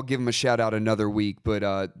 I'll give them a shout out another week, but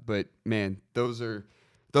man, those are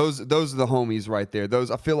the homies right there.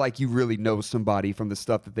 I feel like you really know somebody from the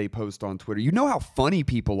stuff that they post on Twitter. You know how funny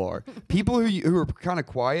people are. People who are kind of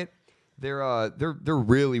quiet, they're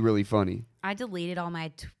really, really funny. I deleted all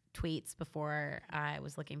my tweets before I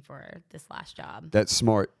was looking for this last job. That's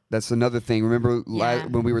smart. That's another thing. Remember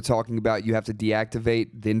when we were talking about you have to deactivate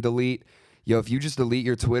then delete? If you just delete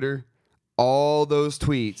your Twitter, all those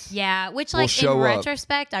tweets. Yeah, which in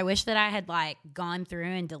retrospect, I wish that I had gone through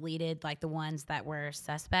and deleted the ones that were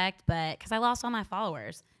suspect, but because I lost all my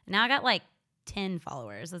followers. Now I got 10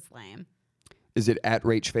 followers. That's lame. Is it at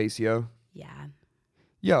RachFaceYo? Yeah.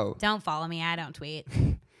 Yo. Don't follow me. I don't tweet.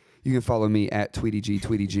 You can follow me at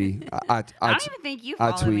TweetyG. I don't even think you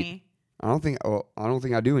follow me. I don't think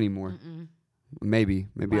I do anymore. Mm-mm. Maybe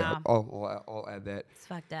Wow. I'll add that. It's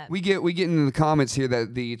fucked up. We get into the comments here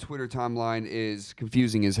that the Twitter timeline is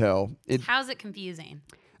confusing as hell. How's it confusing?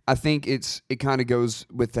 I think it kind of goes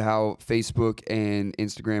with how Facebook and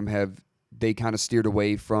Instagram they kind of steered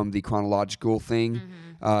away from the chronological thing,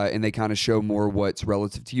 and they kind of show more what's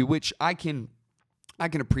relative to you, which I can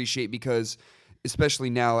appreciate because. Especially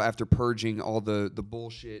now after purging all the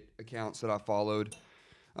bullshit accounts that I followed,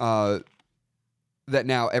 that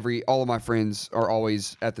now all of my friends are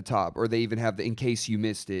always at the top, or they even have the in case you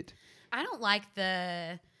missed it. I don't like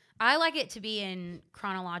I like it to be in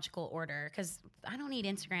chronological order because I don't need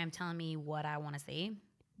Instagram telling me what I want to see.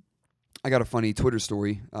 I got a funny Twitter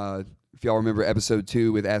story. If y'all remember episode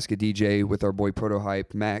 2 with Ask a DJ with our boy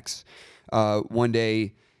Protohype Max, one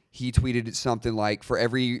day. He tweeted something like, for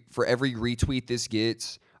every retweet this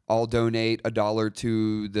gets, I'll donate $1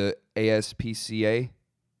 to the ASPCA.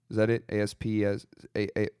 Is that it?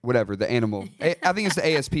 Whatever, the animal. I think it's the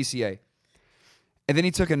ASPCA. And then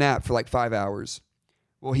he took a nap for 5 hours.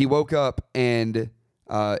 Well, he woke up and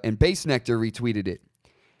Bass Nectar retweeted it.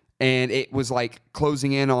 And it was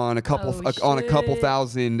closing in on a couple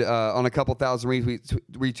thousand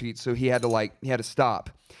retweets. So he had to stop.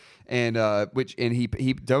 And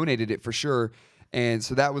he donated it for sure, and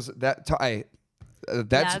so that was that.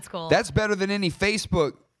 That's cool. That's better than any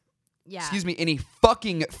Facebook. Yeah. Excuse me, any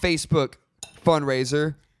fucking Facebook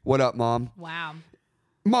fundraiser. What up, Mom? Wow.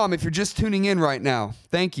 Mom, if you're just tuning in right now,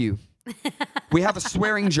 thank you. We have a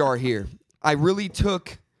swearing jar here. I really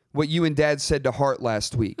took what you and Dad said to heart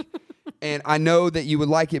last week, and I know that you would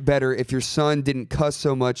like it better if your son didn't cuss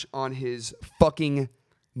so much on his fucking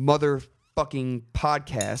motherfucking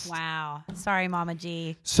podcast. Wow. Sorry, Mama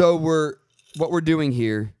G. So what we're doing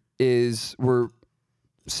here is we're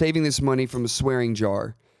saving this money from a swearing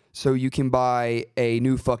jar so you can buy a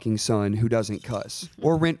new fucking son who doesn't cuss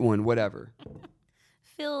or rent one, whatever.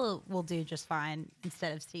 Phil will do just fine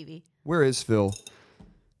instead of Stevie. Where is Phil?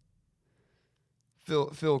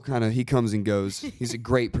 Phil kind of, he comes and goes. He's a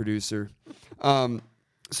great producer. So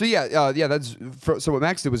so what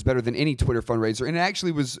Max did was better than any Twitter fundraiser, and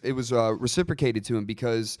it was reciprocated to him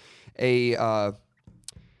because a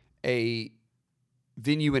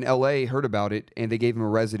venue in LA heard about it and they gave him a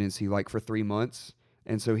residency for 3 months,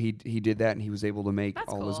 and so he did that and he was able to make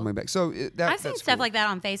all his money back. So I've seen stuff like that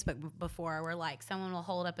on Facebook before, where someone will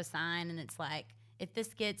hold up a sign and it's if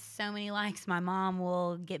this gets so many likes, my mom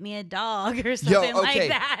will get me a dog or something like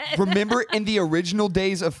that. Remember in the original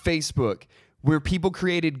days of Facebook, where people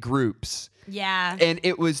created groups. Yeah. And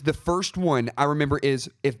it was the first one I remember is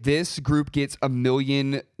if this group gets 1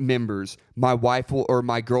 million members, my wife will or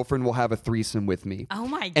my girlfriend will have a threesome with me. Oh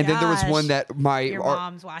my gosh. And then there was one that your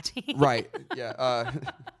mom's watching. Right. Yeah.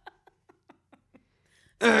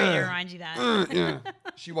 Sorry to remind you that. Yeah.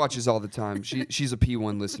 She watches all the time. She's a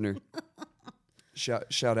P1 listener.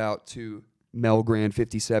 Shout out to Mel Grand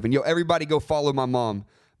 57. Yo, everybody go follow my mom,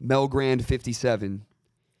 Mel Grand 57.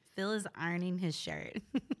 Phil is ironing his shirt.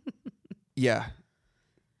 Yeah.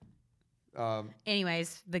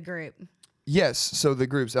 Anyways, the group. Yes. So the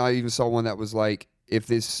groups. I even saw one that was like, if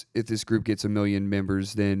this group gets 1 million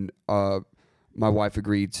members, then my wife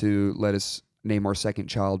agreed to let us name our second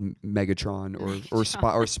child Megatron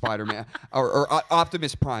or Spider-Man or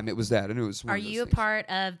Optimus Prime. It was that. I knew it was. Are you a part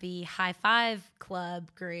of the High Five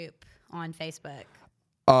Club group on Facebook?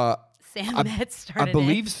 Sam Metz started I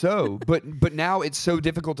believe so, but now it's so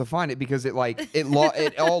difficult to find it because it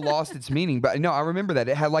all lost its meaning. But no, I remember that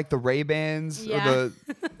it had like the Ray-Bans Yeah. or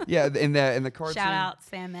in the cartoon. Shout out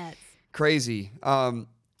Sam Metz. Crazy.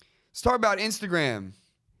 Let's talk about Instagram,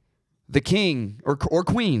 the king or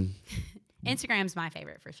queen. Instagram's my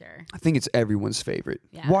favorite for sure. I think it's everyone's favorite.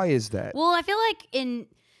 Yeah. Why is that? Well, I feel like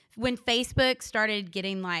when Facebook started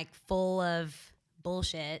getting like full of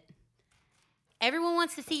bullshit, everyone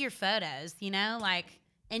wants to see your photos, like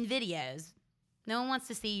in videos. No one wants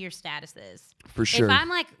to see your statuses. For sure. If I'm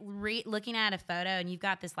like looking at a photo and you've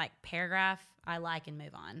got this like paragraph, I like and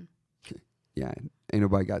move on. Yeah, ain't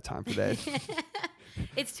nobody got time for that.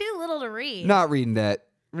 It's too little to read. Not reading that.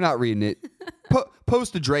 We're not reading it.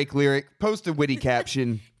 Post a Drake lyric. Post a witty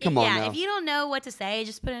caption. Come on now. If you don't know what to say,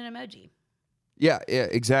 just put an emoji. Yeah,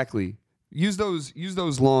 exactly. Use those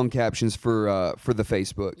long captions for the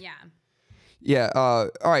Facebook. Yeah. Yeah. All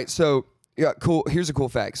right. So yeah, cool. Here's a cool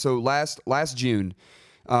fact. So last June,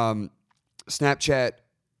 Snapchat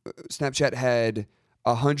had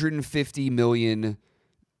 150 million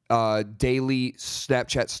daily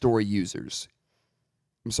Snapchat story users.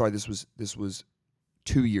 I'm sorry. This was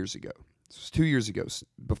 2 years ago. This was 2 years ago,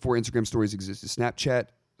 before Instagram stories existed. Snapchat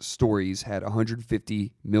stories had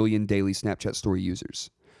 150 million daily Snapchat story users.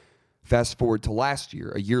 Fast forward to last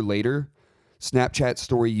year, a year later, Snapchat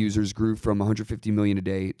story users grew from 150 million a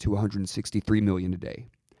day to 163 million a day.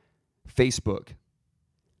 Facebook,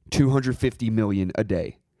 250 million a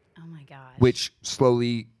day. Oh my gosh. Which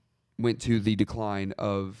slowly went to the decline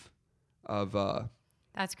of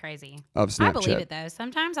That's crazy. Snapchat. I believe it though.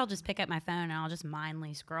 Sometimes I'll just pick up my phone and I'll just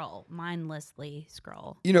mindlessly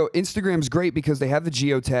scroll. Instagram's great because they have the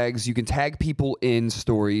geotags. You can tag people in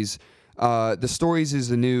stories. The stories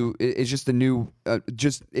is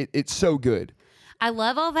it's so good. I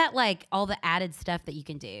love all that, like all the added stuff that you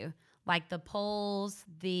can do, like the polls,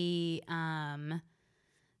 the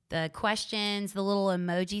questions, the little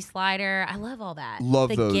emoji slider. I love all that. Love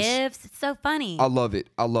those. The GIFs. It's so funny. I love it.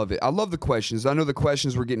 I love the questions. I know the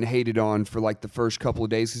questions were getting hated on for like the first couple of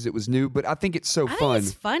days because it was new, but I think it's so fun.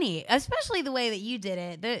 It's funny, especially the way that you did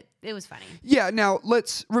it. It was funny. Yeah. Now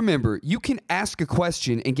let's remember, you can ask a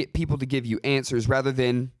question and get people to give you answers rather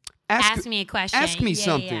than ask me a question. Ask me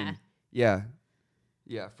something. Yeah.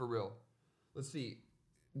 Yeah. For real. Let's see.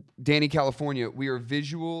 Danny, California. We are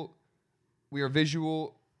visual.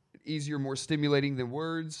 Easier, more stimulating than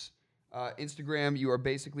words. Instagram, you are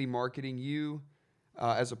basically marketing you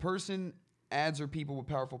as a person. Ads or people with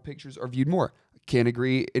powerful pictures are viewed more. Can't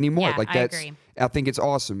agree anymore. Yeah, I agree. I think it's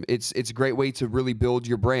awesome. It's a great way to really build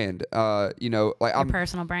your brand. Your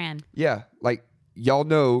personal brand. Yeah, like y'all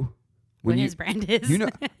know what his brand is.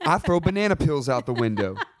 I throw banana peels out the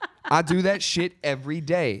window. I do that shit every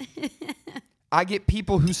day. I get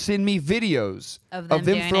people who send me videos of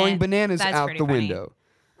them throwing bananas out the window.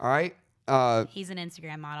 All right. He's an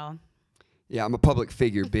Instagram model. Yeah, I'm a public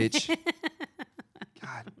figure, bitch.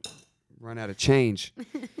 God, run out of change.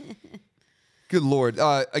 Good Lord.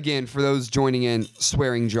 Again, for those joining in,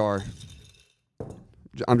 swearing jar.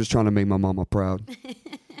 I'm just trying to make my mama proud.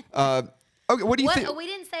 Okay, what do you think? We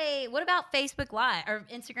didn't say, what about Facebook Live or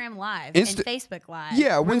Instagram Live and Facebook Live?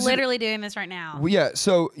 Yeah. We're literally doing this right now. Well, yeah.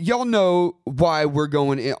 So y'all know why we're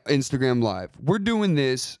going Instagram Live. We're doing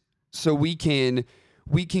this so we can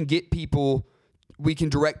get people, we can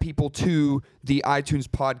direct people to the iTunes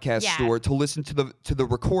podcast store to listen to the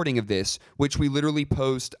recording of this, which we literally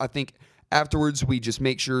post. I think afterwards we just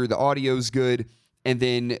make sure the audio's good, and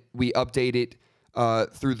then we update it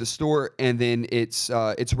through the store, and then it's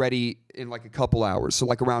ready in like a couple hours. So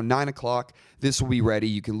like around 9 o'clock, this will be ready.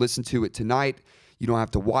 You can listen to it tonight. You don't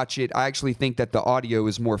have to watch it. I actually think that the audio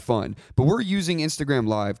is more fun, but we're using Instagram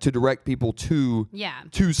Live to direct people to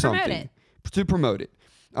something. To promote it.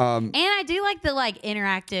 And I do like the like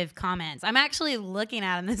interactive comments. I'm actually looking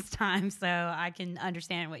at them this time, so I can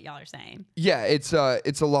understand what y'all are saying. Yeah, it's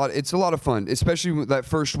a lot of fun, especially that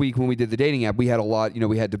first week when we did the dating app. We had a lot,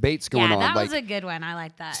 we had debates going on. Yeah, that was a good one. I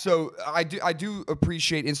like that. So I do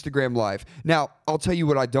appreciate Instagram Live. Now I'll tell you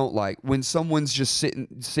what I don't like: when someone's just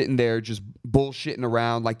sitting there just bullshitting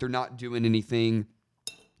around, like they're not doing anything.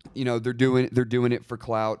 They're doing it for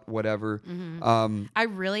clout, whatever. Mm-hmm. I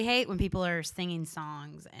really hate when people are singing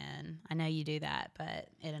songs, and I know you do that, but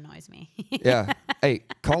it annoys me. Yeah. Hey,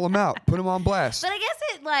 call them out. Put them on blast. But I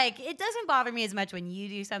guess it doesn't bother me as much when you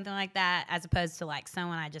do something like that as opposed to like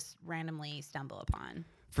someone I just randomly stumble upon.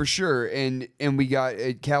 For sure. And we got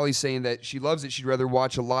Callie saying that she loves it. She'd rather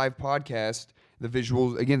watch a live podcast. The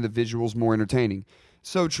visuals more entertaining.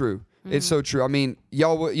 So true. Mm-hmm. It's so true. I mean,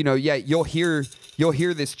 y'all, you'll hear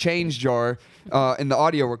this change jar in the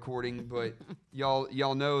audio recording, but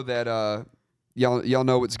y'all know that y'all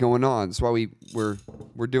know what's going on. That's why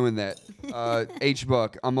we're doing that. H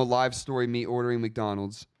Buck, I'm a live story me ordering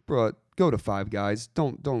McDonald's. Bruh, go to Five Guys.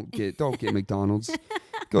 Don't get McDonald's.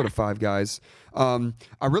 Go to Five Guys. I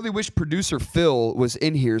really wish producer Phil was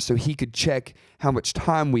in here so he could check how much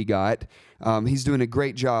time we got. He's doing a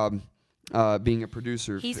great job. Being a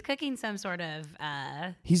producer. He's cooking some sort of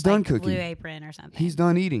he's done cooking. Blue Apron or something. He's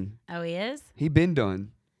done eating. Oh, he is? He been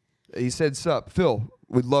done. He said, sup. Phil,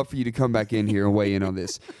 would love for you to come back in here and weigh in on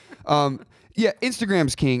this. Yeah,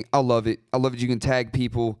 Instagram's king. I love it. I love that you can tag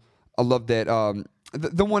people. I love that.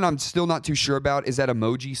 The one I'm still not too sure about is that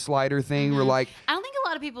emoji slider thing. Mm-hmm. Where like, I don't think a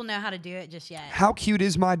lot of people know how to do it just yet. How cute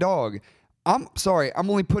is my dog? I'm sorry. I'm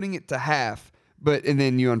only putting it to half. And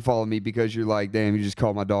then you unfollow me because you're like, damn, you just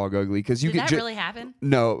called my dog ugly. Because you Did that really happen?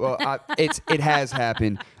 No, it has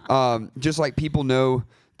happened. Just like people know,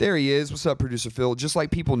 there he is. What's up, producer Phil? Just like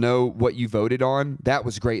people know what you voted on. That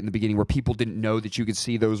was great in the beginning, where people didn't know that you could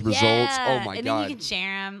see those results. Oh my god! And then you can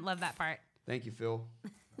share them. Love that part. Thank you, Phil.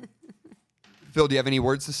 Phil, do you have any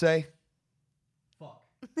words to say? Fuck.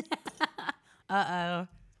 Uh-oh.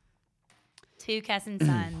 2 cussing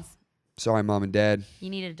sons. Sorry, Mom and Dad. You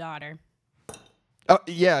need a daughter. Oh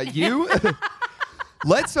yeah, you.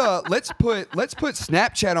 Let's put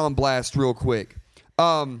Snapchat on blast real quick.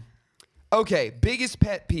 Okay, biggest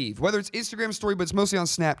pet peeve, whether it's Instagram story, but it's mostly on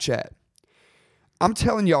Snapchat. I'm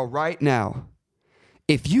telling y'all right now,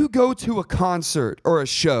 if you go to a concert or a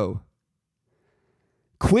show,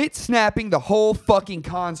 quit snapping the whole fucking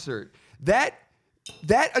concert. That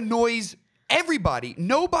annoys everybody.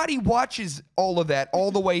 Nobody watches all of that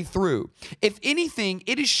all the way through. If anything,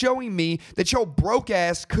 it is showing me that your broke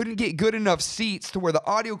ass couldn't get good enough seats to where the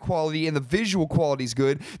audio quality and the visual quality is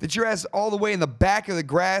good, that your ass all the way in the back of the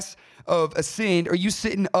grass of Ascend, or you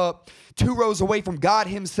sitting up 2 rows away from God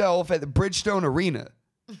himself at the Bridgestone Arena.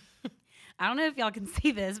 I don't know if y'all can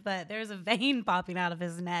see this, but there's a vein popping out of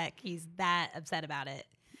his neck. He's that upset about it.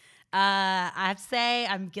 I have to say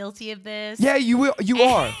I'm guilty of this. Yeah, you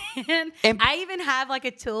are. And I even have like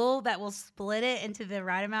a tool that will split it into the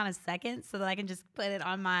right amount of seconds so that I can just put it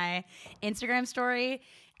on my Instagram story.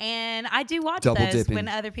 And I do watch Double those dipping. when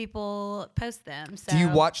other people post them. So do you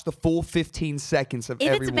watch the full 15 seconds of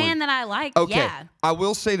everyone? If it's a band that I like, okay. yeah. I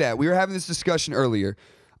will say that. We were having this discussion earlier.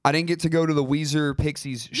 I didn't get to go to the Weezer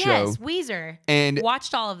Pixies show. Yes, Weezer. And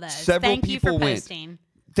watched all of those. Several Thank people you for went. posting.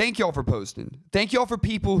 Thank y'all for posting. Thank y'all for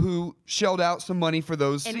people who shelled out some money for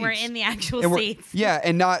those seats. And we're in the actual seats. Yeah,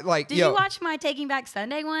 and not like, Did you watch my Taking Back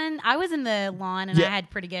Sunday one? I was in the lawn and I had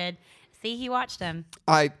pretty good. See, he watched them.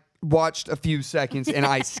 I watched a few seconds and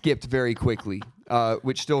I skipped very quickly,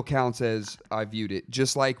 which still counts as I viewed it.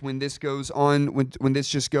 Just like when this goes on, when this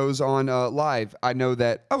just goes on live, I know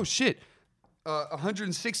that, oh shit,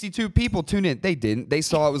 162 people tune in. They didn't. They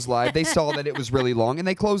saw it was live. They saw that it was really long and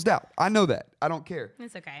they closed out. I know that. I don't care.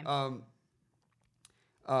 It's okay.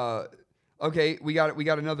 Okay, we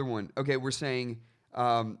got another one. Okay, we're saying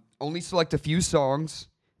only select a few songs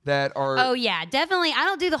that are. Oh yeah, definitely. I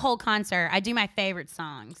don't do the whole concert. I do my favorite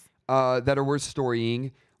songs. That are worth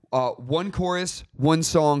storying. One chorus, one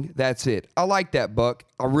song, that's it. I like that, Buck.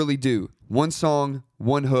 I really do. One song,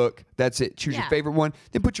 one hook, that's it. Choose your favorite one,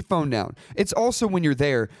 then put your phone down. It's also when you're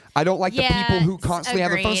there. I don't like the people who constantly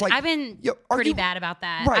have their phones. Like, I've been pretty bad about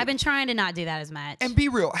that. Right. I've been trying to not do that as much. And be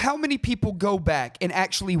real, how many people go back and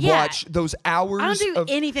actually watch those hours? I don't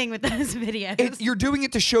do anything with those videos. You're doing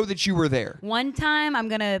it to show that you were there. One time, I'm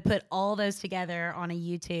going to put all those together on a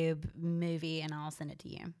YouTube movie, and I'll send it to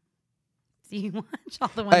you. So you watch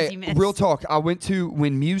all the ones you missed. Real talk. I went to,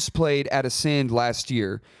 when Muse played at Ascend last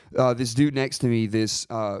year, this dude next to me, this,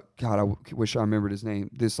 God, I wish I remembered his name,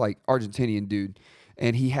 this like Argentinian dude.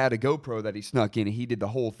 and he had a GoPro that he snuck in, and he did the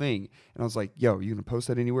whole thing. And I was like, "Yo, you gonna post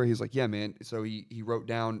that anywhere?" He was like, "Yeah, man." So he wrote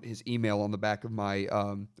down his email on the back of my,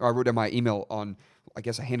 or I wrote down my email on. I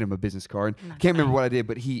guess I handed him a business card. Can't remember what I did,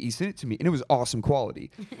 but he sent it to me, and it was awesome quality.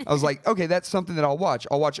 I was like, okay, that's something that I'll watch.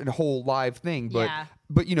 I'll watch a whole live thing, but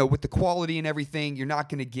with the quality and everything, you're not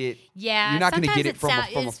gonna get you're not gonna get it from a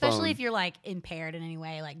phone. Especially if you're like impaired in any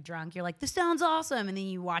way, like drunk. You're like, this sounds awesome, and then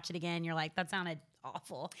you watch it again, you're like, that sounded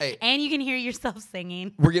awful. Hey, and you can hear yourself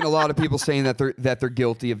singing. We're getting a lot of people saying that they're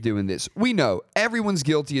guilty of doing this. We know everyone's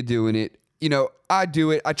guilty of doing it. I do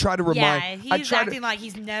it. I try to remind. Yeah, he's acting like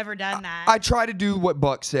he's never done that. I try to do what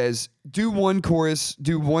Buck says. Do one chorus.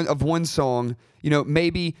 Do one song.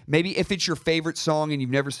 Maybe if it's your favorite song and you've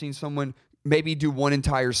never seen someone, maybe do one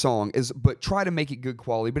entire song. But try to make it good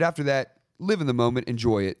quality. But after that, live in the moment.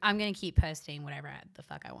 Enjoy it. I'm gonna keep posting whatever the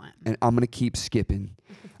fuck I want. And I'm gonna keep skipping.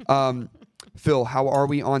 Phil, how are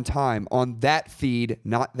we on time on that feed?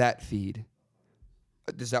 Not that feed.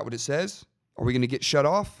 Is that what it says? Are we gonna get shut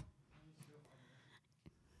off?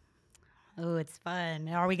 Oh, it's fun.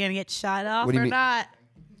 Are we gonna get shut off or mean? not?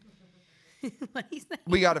 What do you say?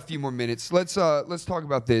 We got a few more minutes. Let's talk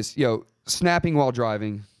about this. Snapping while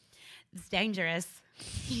driving. It's dangerous.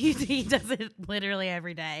 He does it literally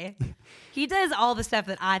every day. He does all the stuff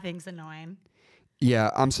that I think's annoying. Yeah,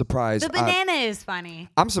 I'm surprised. The banana is funny.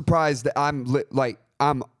 I'm surprised that I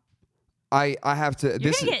have to.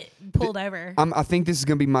 You're gonna get pulled over. I think this is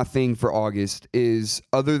gonna be my thing for August. Is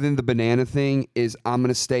other than the banana thing, is I'm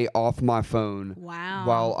gonna stay off my phone. Wow.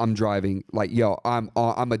 While I'm driving, I'm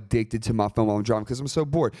addicted to my phone while I'm driving because I'm so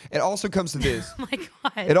bored. It also comes to this. Oh my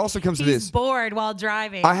god. It also comes to this. He's bored while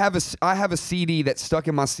driving. I have a CD that's stuck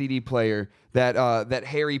in my CD player that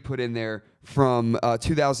Harry put in there from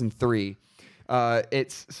 2003.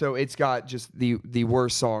 It's got just the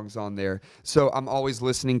worst songs on there. So I'm always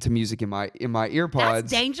listening to music in my earpods.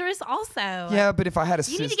 That's dangerous also. Yeah, but if I had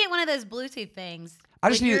you need to get one of those Bluetooth things. I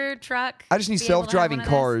just need your truck. I just need self-driving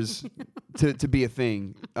cars to be a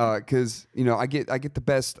thing. Cause I get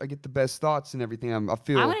the best thoughts and everything. I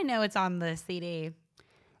feel I want to know what's on the CD.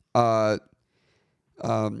 Young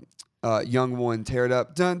One, Tear It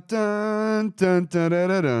Up. Dun dun dun dun dun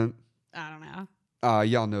dun dun. I don't know.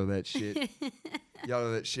 Y'all know that shit. Y'all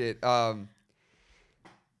know that shit. Damn.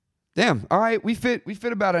 All right, we fit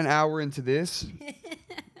about an hour into this.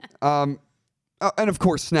 And of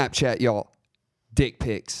course, Snapchat, y'all. Dick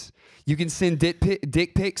pics. You can send dick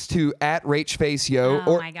pics to @RachFaceYo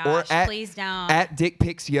oh my gosh, or please don't.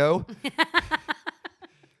 @DickPicsYo.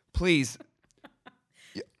 Please.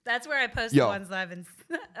 That's where I post the ones that I've been.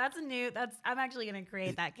 I'm actually gonna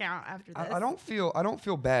create that count after this. I don't feel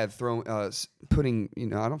bad putting.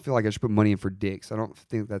 I don't feel like I should put money in for dicks. I don't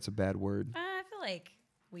think that's a bad word. I feel like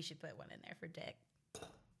we should put one in there for dick.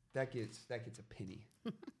 That gets a penny.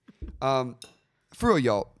 For real,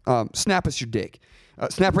 y'all. Snap us your dick.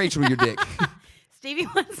 Snap Rachel your dick. Stevie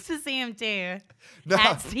wants to see him too.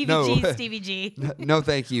 No, Stevie G. No,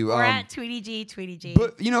 thank you. Or Tweety G.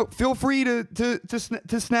 But feel free to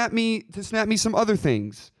snap me some other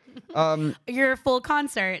things. Your full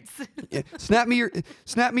concerts. Yeah, snap me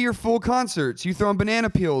your full concerts. You throwing banana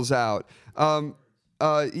peels out. What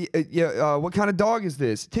kind of dog is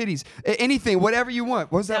this? Titties. Anything, whatever you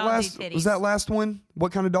want. Was that last one?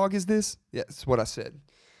 What kind of dog is this? Yeah, that's what I said.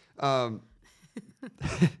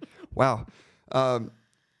 Wow. So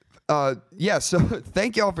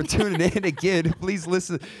thank y'all for tuning in again. Please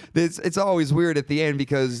listen. It's always weird at the end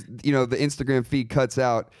because, the Instagram feed cuts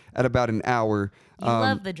out at about an hour. You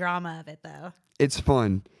love the drama of it, though. It's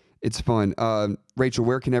fun. Rachel,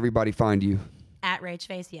 where can everybody find you?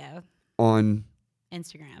 @RachFaceYo. On?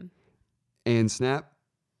 Instagram. And Snap?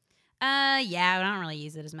 Yeah, I don't really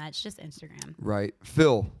use it as much. Just Instagram. Right.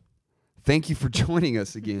 Phil, thank you for joining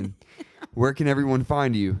us again. Where can everyone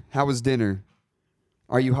find you? How was dinner?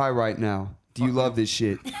 Are you high right now? Do you love this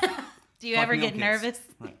shit? Do you ever get nervous?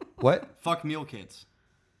 Right. What? Fuck meal kits.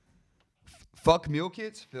 Fuck meal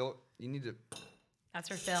kits? Phil, you need to... That's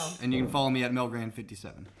for Phil. And you can follow me at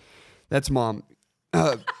melgrand57. That's Mom.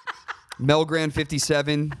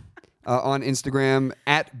 Melgrand57 on Instagram,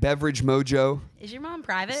 @Beverage Mojo. Is your mom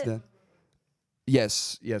private?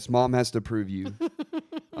 Yes. Mom has to approve you.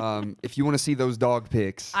 If you want to see those dog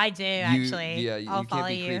pics, I do actually. Yeah, I'll you follow can't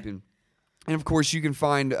be you. creeping. And of course, you can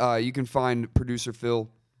find producer Phil,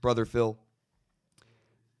 brother Phil,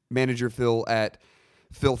 manager Phil at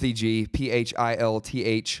FilthyG,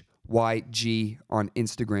 PHILTHYG on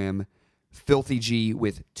Instagram, FilthyG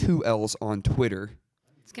with 2 L's on Twitter.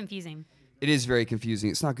 It's confusing. It is very confusing.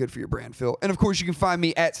 It's not good for your brand, Phil. And of course, you can find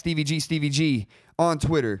me at Stevie G on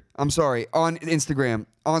Twitter. On Instagram,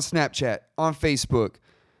 on Snapchat, on Facebook.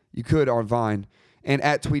 You could on Vine, and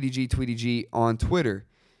at Tweety G on Twitter.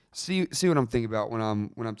 See what I'm thinking about when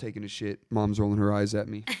I'm taking a shit. Mom's rolling her eyes at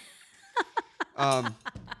me.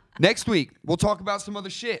 Next week we'll talk about some other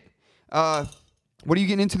shit. What are you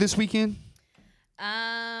getting into this weekend?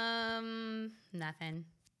 Nothing.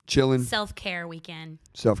 Chilling. Self-care weekend.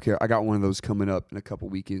 Self-care. I got one of those coming up in a couple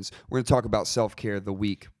weekends. We're going to talk about self-care the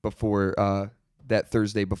week before that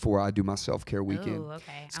Thursday before I do my self-care weekend. Ooh,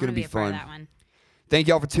 okay. It's going to be fun. Part of that one. Thank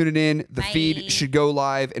y'all for tuning in. The Bye. feed should go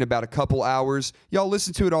live in about a couple hours. Y'all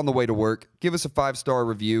listen to it on the way to work. Give us a 5-star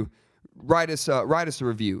review. Write us a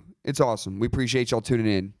review. It's awesome. We appreciate y'all tuning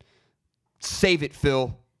in. Save it,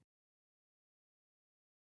 Phil.